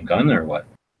of the same gun, or what?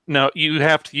 No, you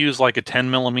have to use like a 10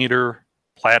 millimeter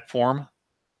platform,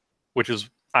 which is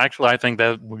actually, I think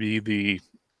that would be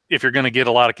if you're going to get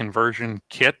a lot of conversion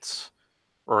kits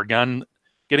or a gun,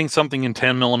 getting something in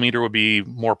 10 millimeter would be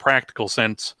more practical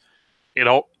since it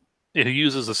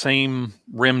uses the same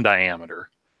rim diameter.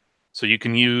 So you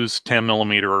can use 10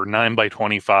 millimeter or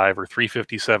 9x25 or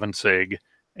 357 SIG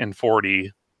and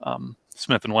 40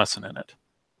 Smith & Wesson in it.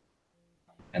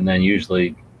 And then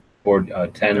usually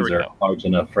 10s are large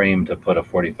enough frame to put a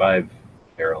 45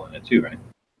 barrel in it too, right?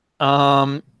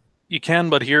 You can,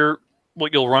 but here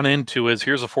what you'll run into is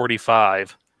here's a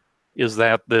 45, is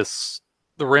that the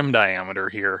rim diameter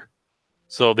here.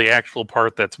 So the actual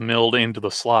part that's milled into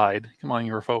the slide. Come on,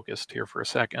 you were focused here for a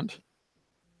second.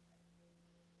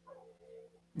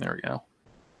 There we go.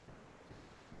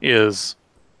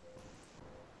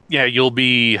 You'll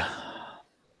be,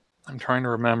 I'm trying to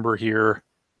remember here.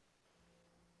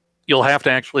 You'll have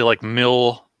to actually like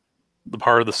mill the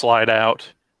part of the slide out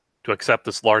to accept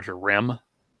this larger rim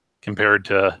compared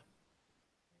to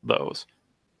those.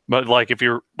 But like if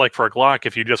you're like for a Glock,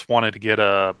 if you just wanted to get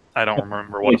I don't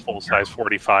remember what a full size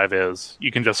 45 is,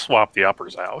 you can just swap the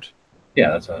uppers out. Yeah,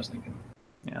 that's what I was thinking.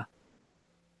 Yeah.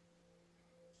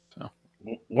 So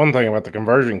one thing about the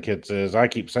conversion kits is I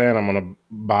keep saying I'm going to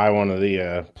buy one of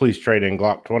the police trade-in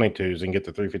Glock 22s and get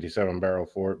the 357 barrel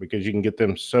for it because you can get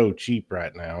them so cheap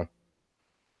right now.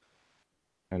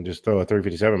 And just throw a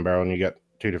 357 barrel and you got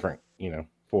two different,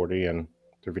 40 and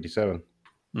 357.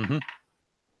 Mm-hmm.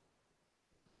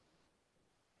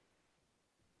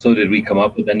 So did we come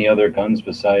up with any other guns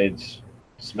besides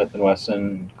Smith &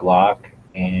 Wesson, Glock,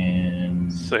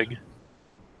 and SIG?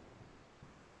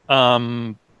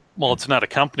 Well, it's not a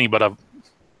company, but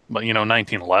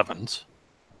 1911s.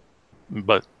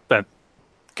 But that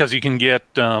because you can get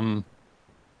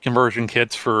conversion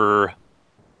kits for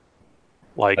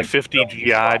like 50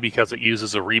 GI because it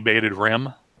uses a rebated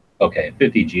rim. Okay,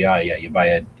 50 GI, yeah, you buy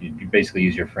it. You basically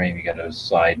use your frame. You got a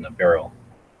slide and a barrel.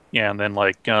 Yeah, and then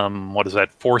like what is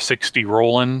that? 460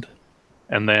 Roland,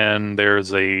 and then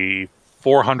there's a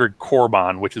 400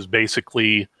 Corbon, which is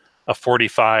basically a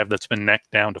 45 that's been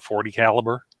necked down to 40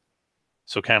 caliber.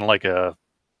 So kind of like a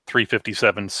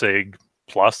 357 SIG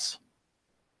plus.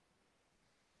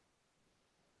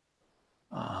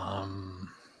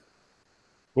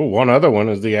 Well, one other one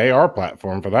is the AR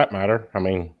platform for that matter. I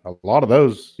mean, a lot of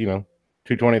those,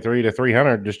 223 to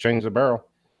 300 just change the barrel.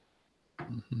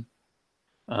 Mm-hmm.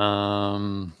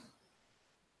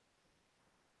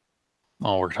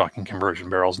 We're talking conversion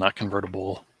barrels, not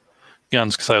convertible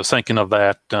guns, because I was thinking of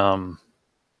that.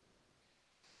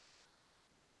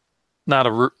 Not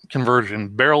a conversion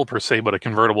barrel per se, but a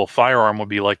convertible firearm would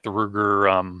be like the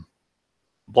Ruger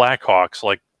Blackhawks.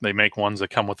 Like they make ones that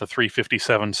come with a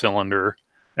 357 cylinder,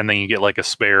 and then you get like a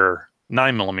spare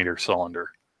 9 millimeter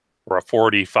cylinder, or a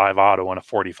 45 auto and a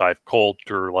 45 Colt,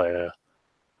 or like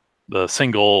the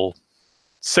single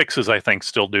sixes. I think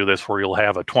still do this, where you'll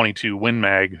have a 22 Win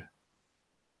Mag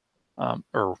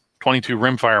or 22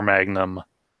 rimfire Magnum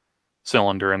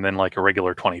cylinder, and then like a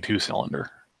regular 22 cylinder.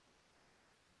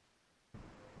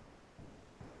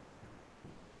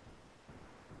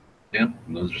 Yeah,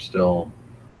 those are still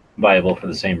viable for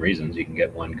the same reasons. You can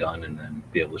get one gun and then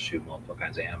be able to shoot multiple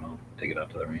kinds of ammo, take it out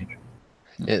to the range.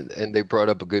 And they brought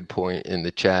up a good point in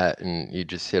the chat, and you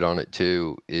just hit on it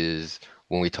too, is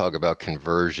when we talk about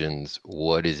conversions,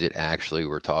 what is it actually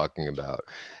we're talking about?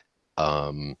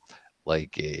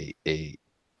 Like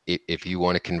if you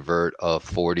want to convert a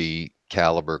 40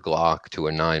 caliber Glock to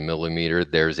a 9 millimeter,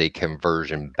 there's a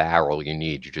conversion barrel you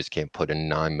need. You just can't put a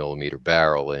 9 millimeter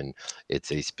barrel in.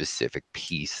 It's a specific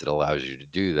piece that allows you to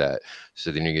do that.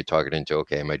 So then you get talking into,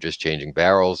 okay, am I just changing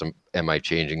barrels? Am I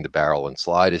changing the barrel and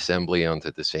slide assembly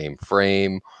onto the same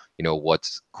frame?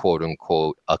 What's quote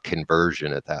unquote a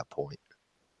conversion at that point?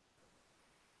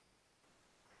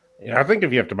 Yeah, I think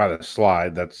if you have to buy the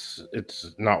slide,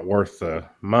 it's not worth the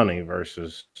money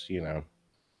versus,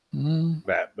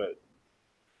 that. But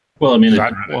well, I mean,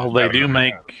 they do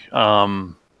make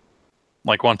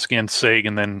like once again, SIG,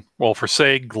 and then, well, for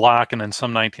SIG, Glock, and then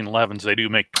some 1911s, they do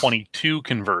make 22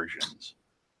 conversions,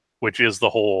 which is the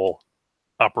whole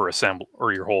upper assembly,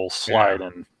 or your whole slide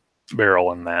and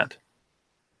barrel and that.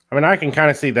 I mean, I can kind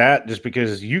of see that just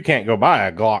because you can't go buy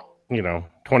a Glock,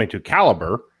 22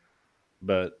 caliber.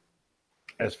 But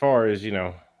as far as,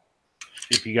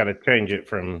 if you got to change it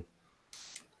from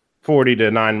 40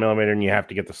 to 9mm and you have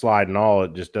to get the slide and all,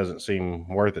 it just doesn't seem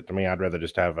worth it to me. I'd rather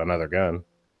just have another gun.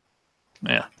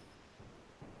 Yeah.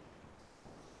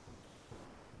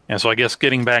 Yeah, so I guess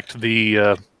getting back to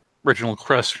the original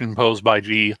question posed by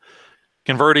G,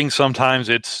 converting, sometimes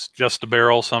it's just a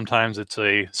barrel, sometimes it's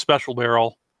a special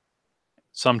barrel,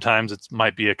 sometimes it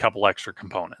might be a couple extra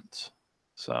components.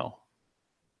 So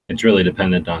it's really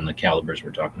dependent on the calibers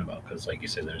we're talking about, because like you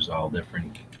said, there's all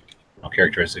different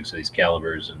characteristics of these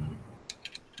calibers, and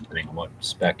depending on what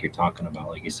spec you're talking about,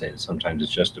 like you said, sometimes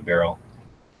it's just a barrel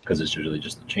because it's usually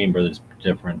just the chamber that's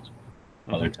different.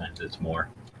 Other times it's more.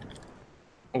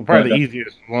 Well, probably the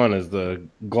easiest one is the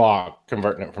Glock,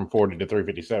 converting it from 40 to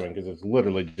 357, because it's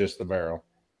literally just the barrel.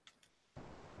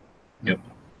 Yep.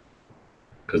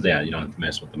 Because you don't have to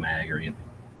mess with the mag or anything.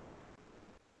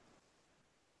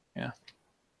 Yeah.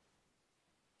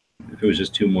 If it was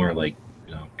just two more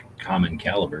common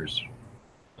calibers,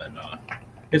 but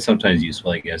it's sometimes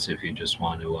useful, I guess, if you just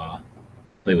want to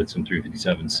play with some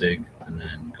 357 SIG and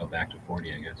then go back to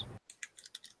 40, I guess.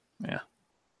 Yeah.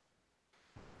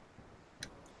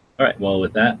 All right. Well,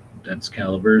 with that's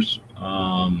calibers.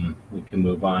 We can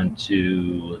move on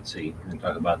to, let's see, we're going to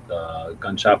talk about the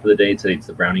gun shop of the day. Today it's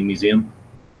the Browning Museum.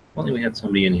 Only we had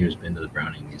somebody in here who's been to the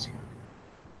Browning Museum.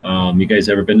 You guys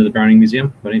ever been to the Browning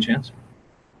Museum by any chance?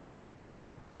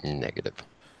 Negative.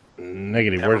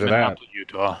 Where's it at?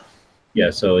 Utah. Yeah,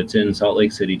 so it's in Salt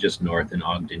Lake City, just north in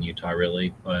Ogden, Utah,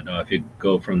 really. But if you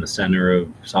go from the center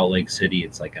of Salt Lake City,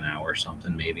 it's like an hour or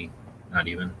something, maybe, not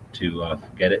even, to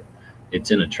get it. It's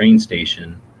in a train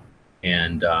station,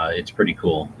 and it's pretty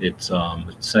cool. It's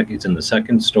in the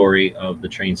second story of the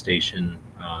train station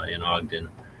in Ogden,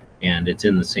 and it's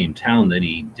in the same town that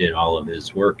he did all of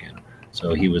his work in.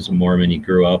 So he was a Mormon. He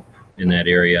grew up in that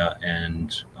area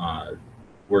and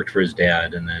worked for his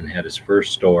dad, and then had his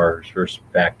first store, his first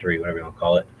factory, whatever you want to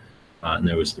call it. And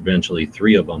there was eventually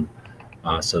 3 of them.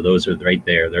 So those are right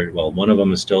there. Well, one of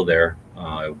them is still there.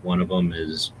 One of them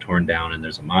is torn down, and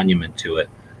there's a monument to it.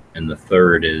 And the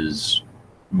third is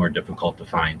more difficult to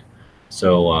find.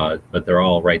 So, but they're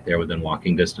all right there within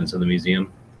walking distance of the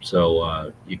museum.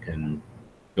 So you can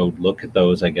go look at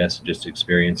those, I guess, just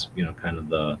experience, kind of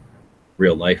the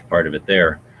real life part of it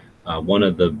there. One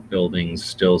of the buildings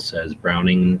still says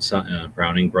Browning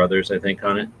Brothers, I think,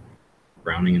 on it.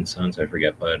 Browning and Sons, I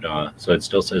forget, but so it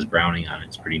still says Browning on it.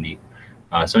 It's pretty neat.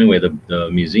 So anyway, the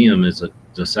museum is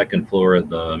the second floor of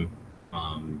the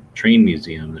train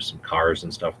museum. There's some cars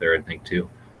and stuff there, I think, too.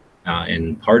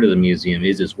 And part of the museum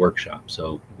is his workshop.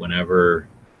 So whenever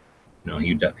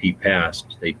he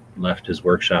passed, they left his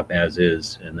workshop as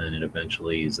is, and then it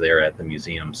eventually is there at the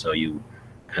museum. So you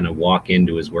kind of walk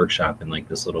into his workshop in like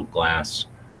this little glass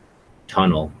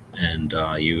tunnel, and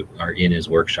you are in his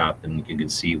workshop, and you can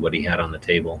see what he had on the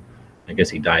table. I guess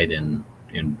he died in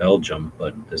Belgium,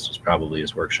 but this was probably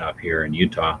his workshop here in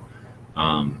Utah.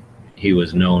 He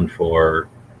was known for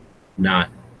not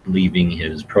leaving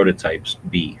his prototypes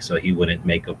be, so he wouldn't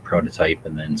make a prototype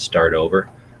and then start over.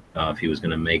 If he was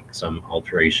going to make some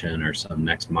alteration or some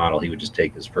next model, he would just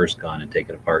take his first gun and take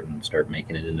it apart and start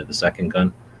making it into the second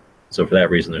gun. So for that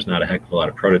reason, there's not a heck of a lot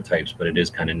of prototypes, but it is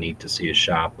kind of neat to see his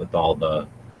shop with all the,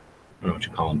 I don't know what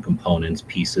you call them, components,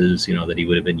 pieces, that he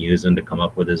would have been using to come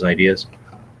up with his ideas.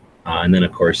 And then,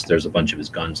 of course, there's a bunch of his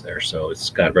guns there. So it's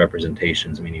got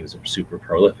representations. I mean, he was super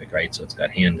prolific, right? So it's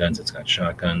got handguns, it's got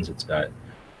shotguns, it's got,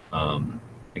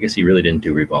 I guess he really didn't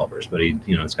do revolvers, but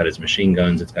it's got his machine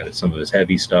guns, it's got some of his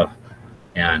heavy stuff.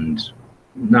 And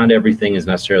not everything is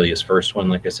necessarily his first one,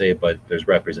 like I say, but there's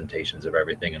representations of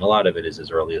everything. And a lot of it is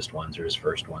his earliest ones or his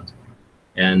first ones.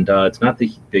 And it's not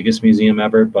the biggest museum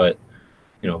ever, but,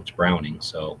 it's Browning.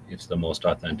 So it's the most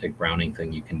authentic Browning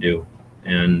thing you can do.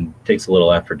 And it takes a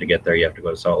little effort to get there. You have to go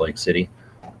to Salt Lake City.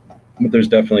 But there's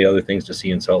definitely other things to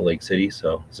see in Salt Lake City.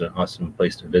 So it's an awesome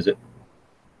place to visit.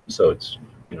 So it's,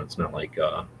 it's not like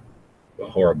a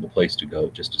horrible place to go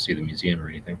just to see the museum or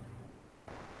anything.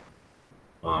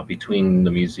 Between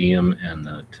the museum and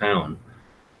the town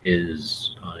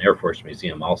is an Air Force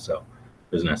Museum also.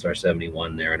 There's an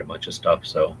SR-71 there and a bunch of stuff.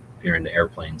 So if you're into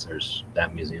airplanes, there's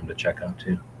that museum to check out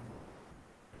too.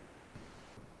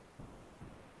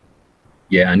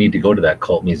 Yeah, I need to go to that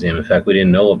Colt Museum. In fact, we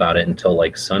didn't know about it until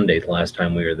like Sunday, the last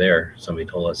time we were there. Somebody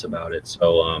told us about it.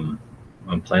 So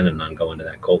I'm planning on going to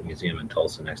that Colt Museum in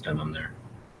Tulsa next time I'm there.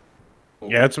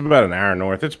 Yeah, it's about an hour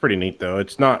north. It's pretty neat though.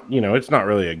 It's not, it's not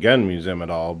really a gun museum at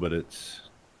all, but it's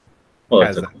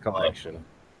has It's that collection.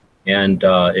 And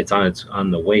it's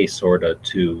on the way sort of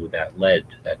to that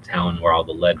town where all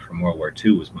the lead from World War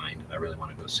II was mined. I really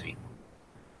want to go see.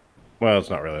 Well, it's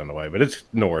not really on the way, but it's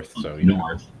north, so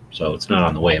north. So it's not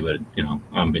on the way, but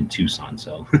I'm in Tucson,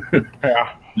 so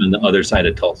yeah, on the other side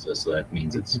of Tulsa, so that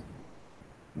means it's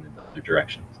in the other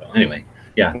direction. So anyway,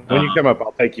 yeah. When you come up,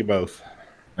 I'll take you both.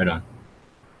 Right on.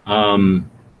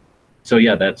 So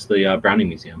yeah, that's the Browning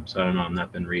Museum. So I don't know. I've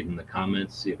not been reading the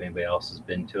comments, see if anybody else has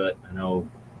been to it. I know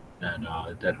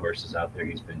that Dead Horse is out there.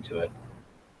 He's been to it.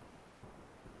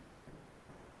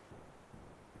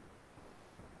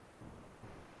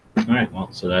 All right,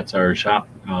 well, so that's our shop.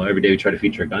 Every day we try to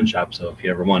feature a gun shop. So if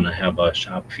you ever want to have a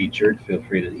shop featured, feel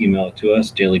free to email it to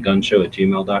us,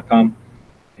 dailygunshow@gmail.com.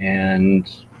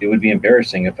 And it would be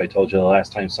embarrassing if I told you the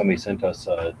last time somebody sent us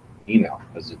an email,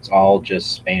 because it's all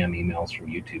just spam emails from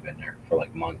YouTube in there for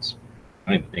like months.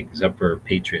 I don't even think, except for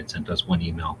Patriot sent us one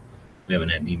email. We haven't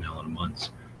had an email in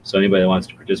months. So anybody that wants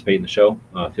to participate in the show,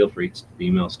 feel free. The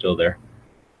email's still there.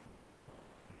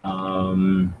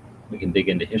 We can dig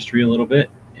into history a little bit,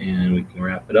 and we can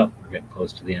wrap it up. We're getting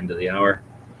close to the end of the hour.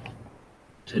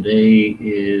 Today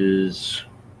is,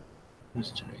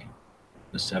 what's today?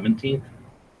 The 17th? I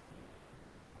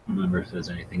don't remember if there's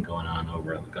anything going on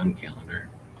over on the gun calendar.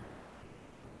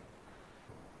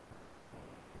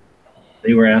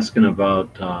 They were asking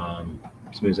about,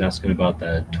 somebody was asking about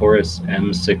the Taurus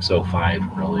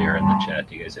M605 earlier in the chat.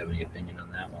 Do you guys have any opinion on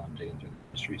that while I'm digging through the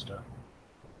history stuff?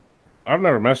 I've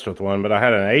never messed with one, but I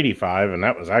had an 85, and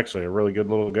that was actually a really good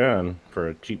little gun for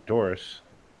a cheap Taurus.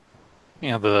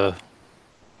 Yeah,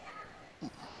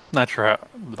 not sure how,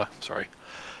 sorry.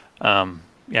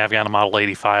 Yeah, I've got a Model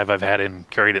 85. I've had it and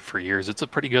carried it for years. It's a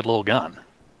pretty good little gun.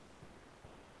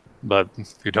 But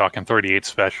you're talking 38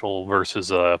 special versus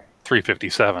a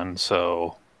 357,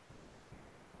 so...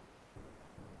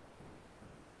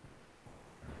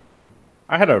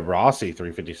 I had a Rossi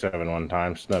 357 one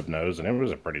time, snub nose, and it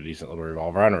was a pretty decent little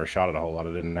revolver. I never shot it a whole lot.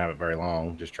 I didn't have it very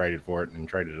long. Just traded for it and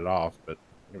traded it off, but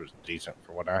it was decent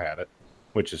for what I had it,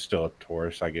 which is still a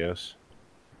Taurus, I guess.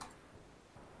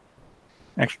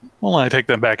 Actually, well, I take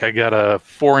that back. I got a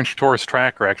 4-inch Taurus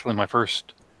tracker, actually, my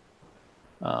first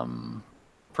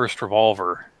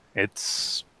revolver. I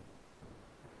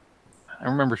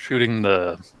remember shooting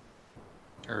the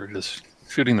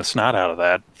snot out of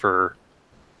that for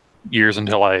years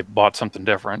until I bought something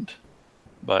different.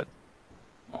 But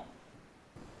I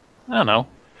don't know.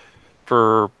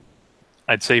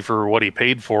 I'd say for what he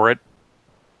paid for it,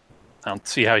 I don't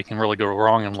see how you can really go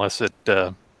wrong unless as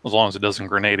long as it doesn't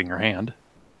grenade in your hand.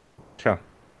 Yeah.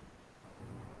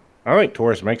 I think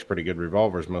Taurus makes pretty good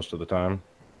revolvers most of the time.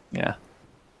 Yeah.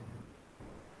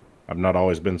 I've not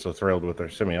always been so thrilled with their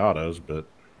semi-autos, but...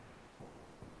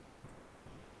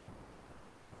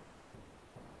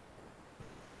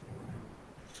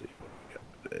 Let's see what we got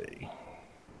today.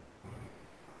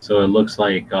 So it looks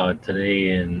like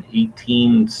today in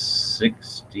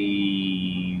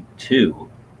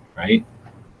 1862, right? It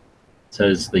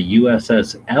says the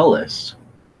USS Ellis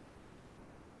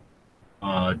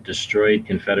destroyed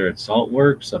Confederate salt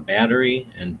works, a battery,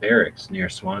 and barracks near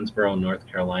Swansboro, North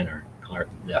Carolina.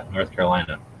 North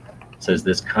Carolina. It says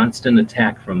this constant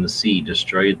attack from the sea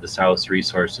destroyed the South's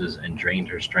resources and drained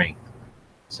her strength.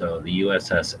 So the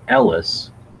USS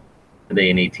Ellis, today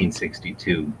in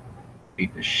 1862,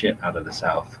 beat the shit out of the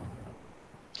South.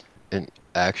 And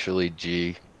actually,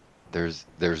 G, there's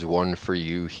one for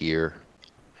you here.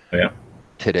 Oh, yeah.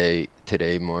 Today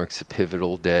marks a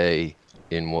pivotal day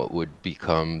in what would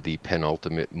become the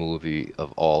penultimate movie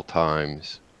of all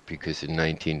times, because in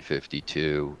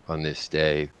 1952, on this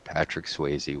day, Patrick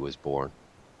Swayze was born.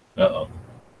 Uh-oh.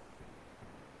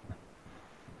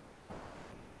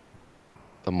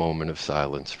 A moment of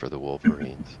silence for the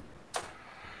Wolverines.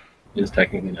 It is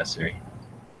technically necessary.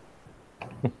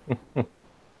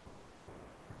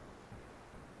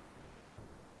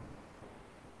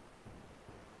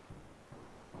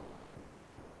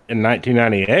 In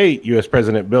 1998, U.S.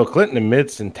 President Bill Clinton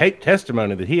admits in taped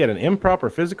testimony that he had an improper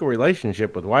physical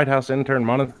relationship with White House intern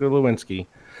Monica Lewinsky.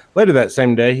 Later that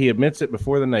same day, he admits it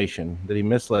before the nation that he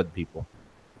misled people.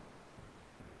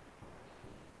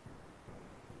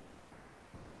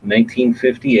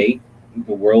 1958,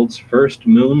 the world's first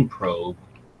moon probe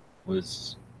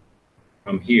was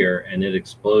from here, and it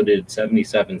exploded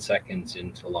 77 seconds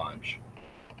into launch,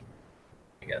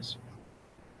 I guess.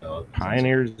 So,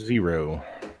 Pioneer 0.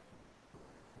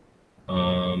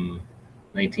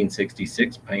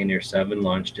 1966, Pioneer 7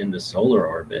 launched into solar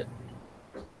orbit.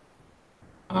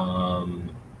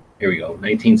 Here we go.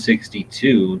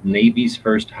 1962, Navy's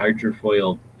first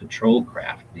hydrofoil patrol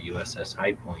craft, the USS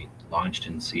High Point, launched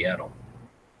in Seattle.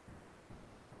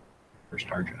 First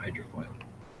hydrofoil.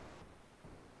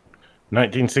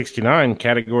 1969,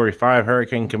 Category 5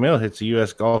 Hurricane Camille hits the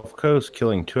U.S. Gulf Coast,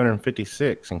 killing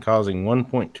 256 and causing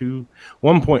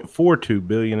 1.42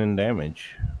 billion in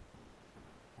damage.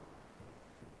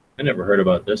 I never heard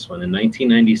about this one. In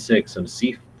 1996, a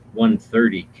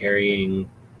C-130 carrying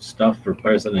stuff for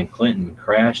President Clinton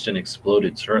crashed and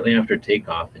exploded shortly after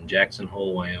takeoff in Jackson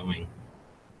Hole, Wyoming.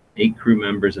 8 crew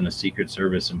members and a Secret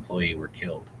Service employee were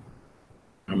killed.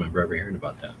 I don't remember ever hearing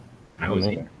about that. I was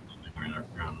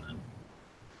around then.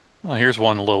 Well, here's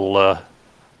one little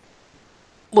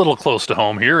close to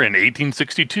home here. In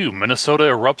 1862, Minnesota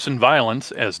erupts in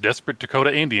violence as desperate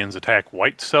Dakota Indians attack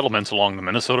white settlements along the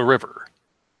Minnesota River.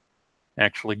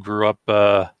 Actually grew up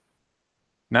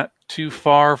not too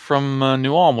far from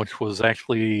New Ulm, which was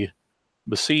actually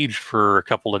besieged for a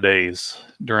couple of days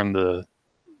during the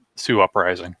Sioux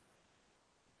Uprising.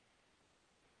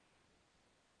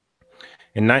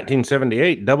 In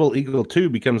 1978, Double Eagle 2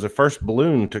 becomes the first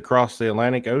balloon to cross the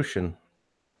Atlantic Ocean.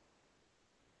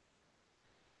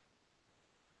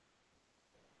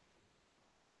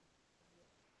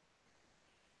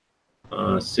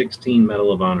 Uh, 16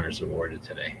 Medal of Honors awarded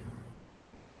today.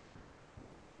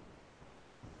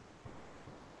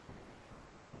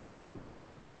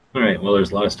 All right, well,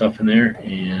 there's a lot of stuff in there,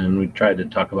 and we tried to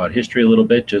talk about history a little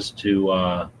bit just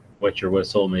to wet your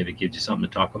whistle, maybe gives you something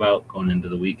to talk about going into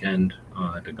the weekend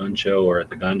at the gun show or at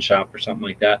the gun shop or something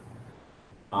like that.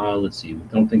 Let's see,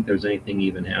 don't think there's anything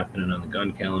even happening on the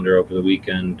gun calendar over the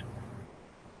weekend.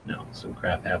 No, some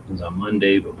crap happens on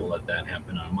Monday, but we'll let that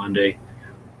happen on Monday.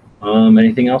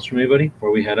 Anything else from anybody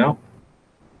before we head out?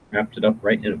 Wrapped it up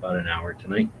right in about an hour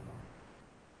tonight.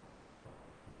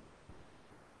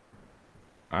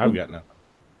 I've got nothing.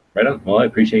 Right on. Well, I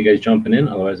appreciate you guys jumping in.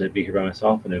 Otherwise, I'd be here by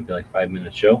myself, and it'd be like a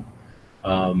 5-minute show.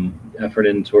 Effort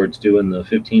in towards doing the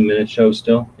 15-minute show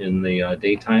still in the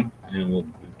daytime, and we'll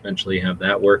eventually have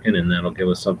that working, and that'll give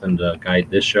us something to guide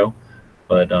this show.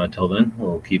 But until then,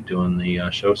 we'll keep doing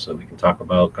the show so we can talk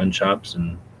about gun shops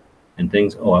and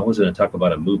things. Oh, I was going to talk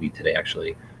about a movie today,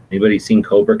 actually. Anybody seen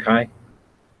Cobra Kai?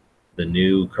 The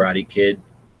new Karate Kid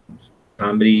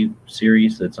comedy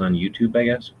series that's on YouTube, I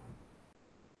guess.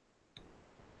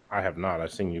 I have not.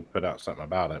 I've seen you put out something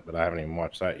about it, but I haven't even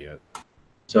watched that yet.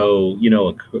 So, you know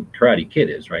what Karate Kid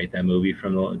is, right? That movie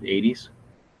from the 80s?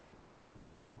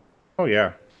 Oh,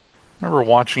 yeah. I remember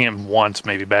watching it once,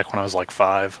 maybe back when I was like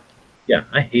 5. Yeah,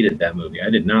 I hated that movie. I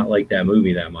did not like that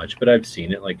movie that much, but I've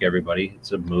seen it like everybody.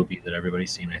 It's a movie that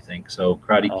everybody's seen, I think. So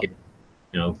Karate Kid,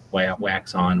 you know,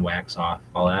 wax on, wax off,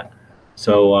 all that.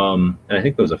 So, and I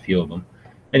think there was a few of them.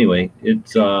 Anyway,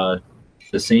 it's the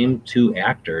same 2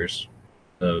 actors,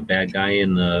 the bad guy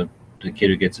and the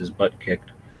kid who gets his butt kicked.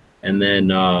 And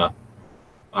then,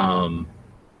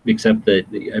 except that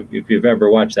if you've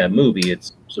ever watched that movie,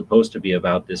 it's supposed to be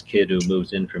about this kid who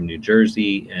moves in from New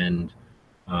Jersey and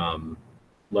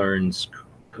learns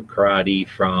karate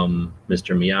from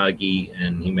Mr. Miyagi,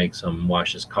 and he makes him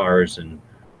wash his cars and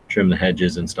trim the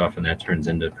hedges and stuff, and that turns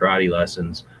into karate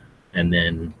lessons. And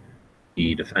then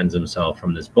he defends himself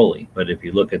from this bully. But if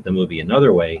you look at the movie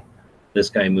another way, this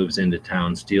guy moves into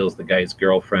town, steals the guy's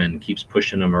girlfriend, keeps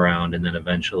pushing him around, and then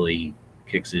eventually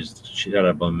kicks his shit out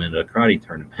of him in a karate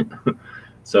tournament.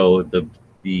 So the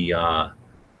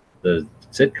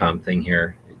sitcom thing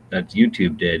here that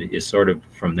YouTube did is sort of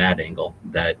from that angle,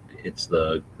 that it's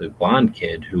the blonde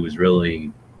kid who was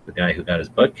really the guy who got his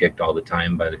butt kicked all the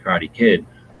time by the Karate Kid,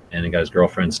 and he got his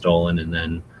girlfriend stolen, and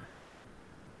then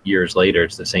years later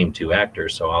it's the same 2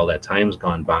 actors. So all that time's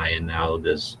gone by, and now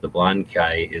the blonde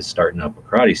guy is starting up a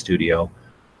karate studio.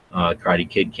 Karate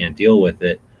Kid can't deal with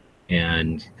it,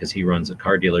 and because he runs a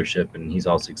car dealership and he's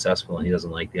all successful, and he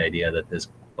doesn't like the idea that this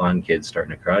blonde kid's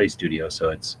starting a karate studio. So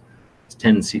it's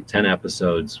 10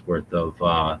 episodes worth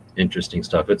of interesting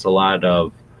stuff. It's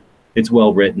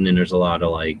well written, and there's a lot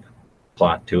of like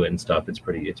plot to it and stuff. It's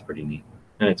pretty neat,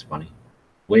 and it's funny.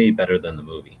 Way better than the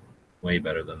movie. Way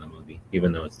better than the movie,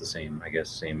 even though it's the same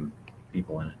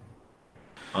people in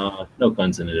it. No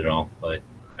guns in it at all, but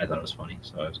I thought it was funny,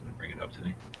 so I was going to bring it up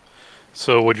today.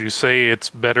 So would you say it's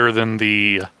better than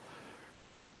the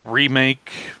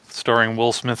remake starring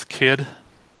Will Smith Kid?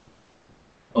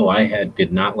 Oh, I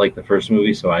did not like the first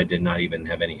movie, so I did not even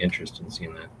have any interest in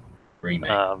seeing that remake.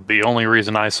 The only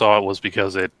reason I saw it was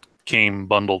because it came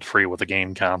bundled free with a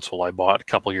game console I bought a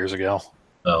couple years ago.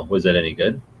 Oh, was it any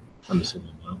good? I'm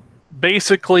assuming no.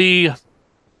 Basically,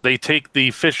 they take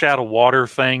the fish out of water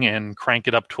thing and crank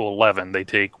it up to 11. They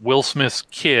take Will Smith's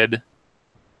kid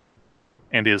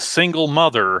and his single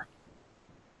mother.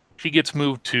 She gets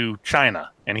moved to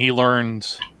China, and he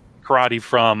learns karate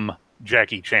from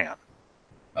Jackie Chan,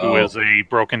 who is a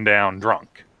broken down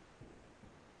drunk.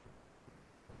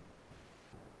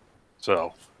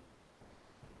 So,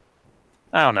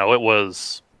 I don't know. It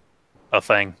was a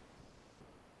thing.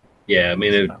 Yeah, I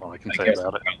mean, That's all I can I say guess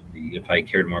about it. probably, if I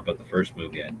cared more about the first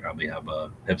movie, I'd probably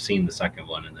have seen the second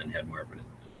one and then had more of a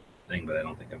thing. But I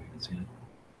don't think I've even seen it.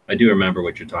 I do remember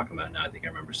what you're talking about now. I think I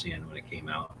remember seeing it when it came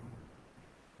out.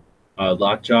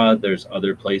 Lockjaw, there's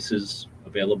other places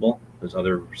available. There's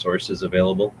other sources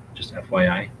available. Just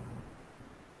FYI,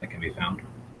 that can be found.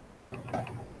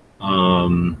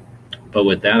 But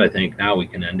with that, I think now we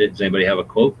can end it. Does anybody have a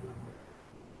quote?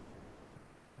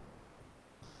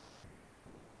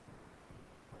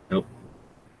 Nope.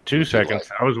 2 seconds.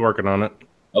 I was working on it.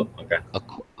 Oh, okay. A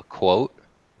quote?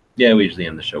 Yeah, we usually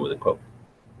end the show with a quote.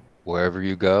 Wherever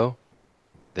you go,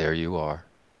 there you are.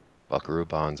 Buckaroo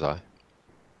Banzai.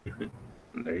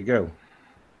 There you go. It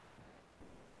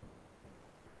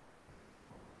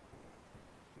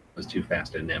was too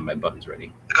fast. I didn't have my buttons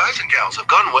ready. The guys and gals of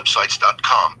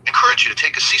gunwebsites.com encourage you to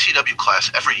take a CCW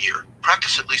class every year,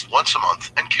 practice at least once a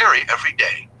month, and carry every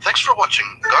day. Thanks for watching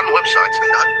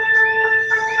gunwebsites.com.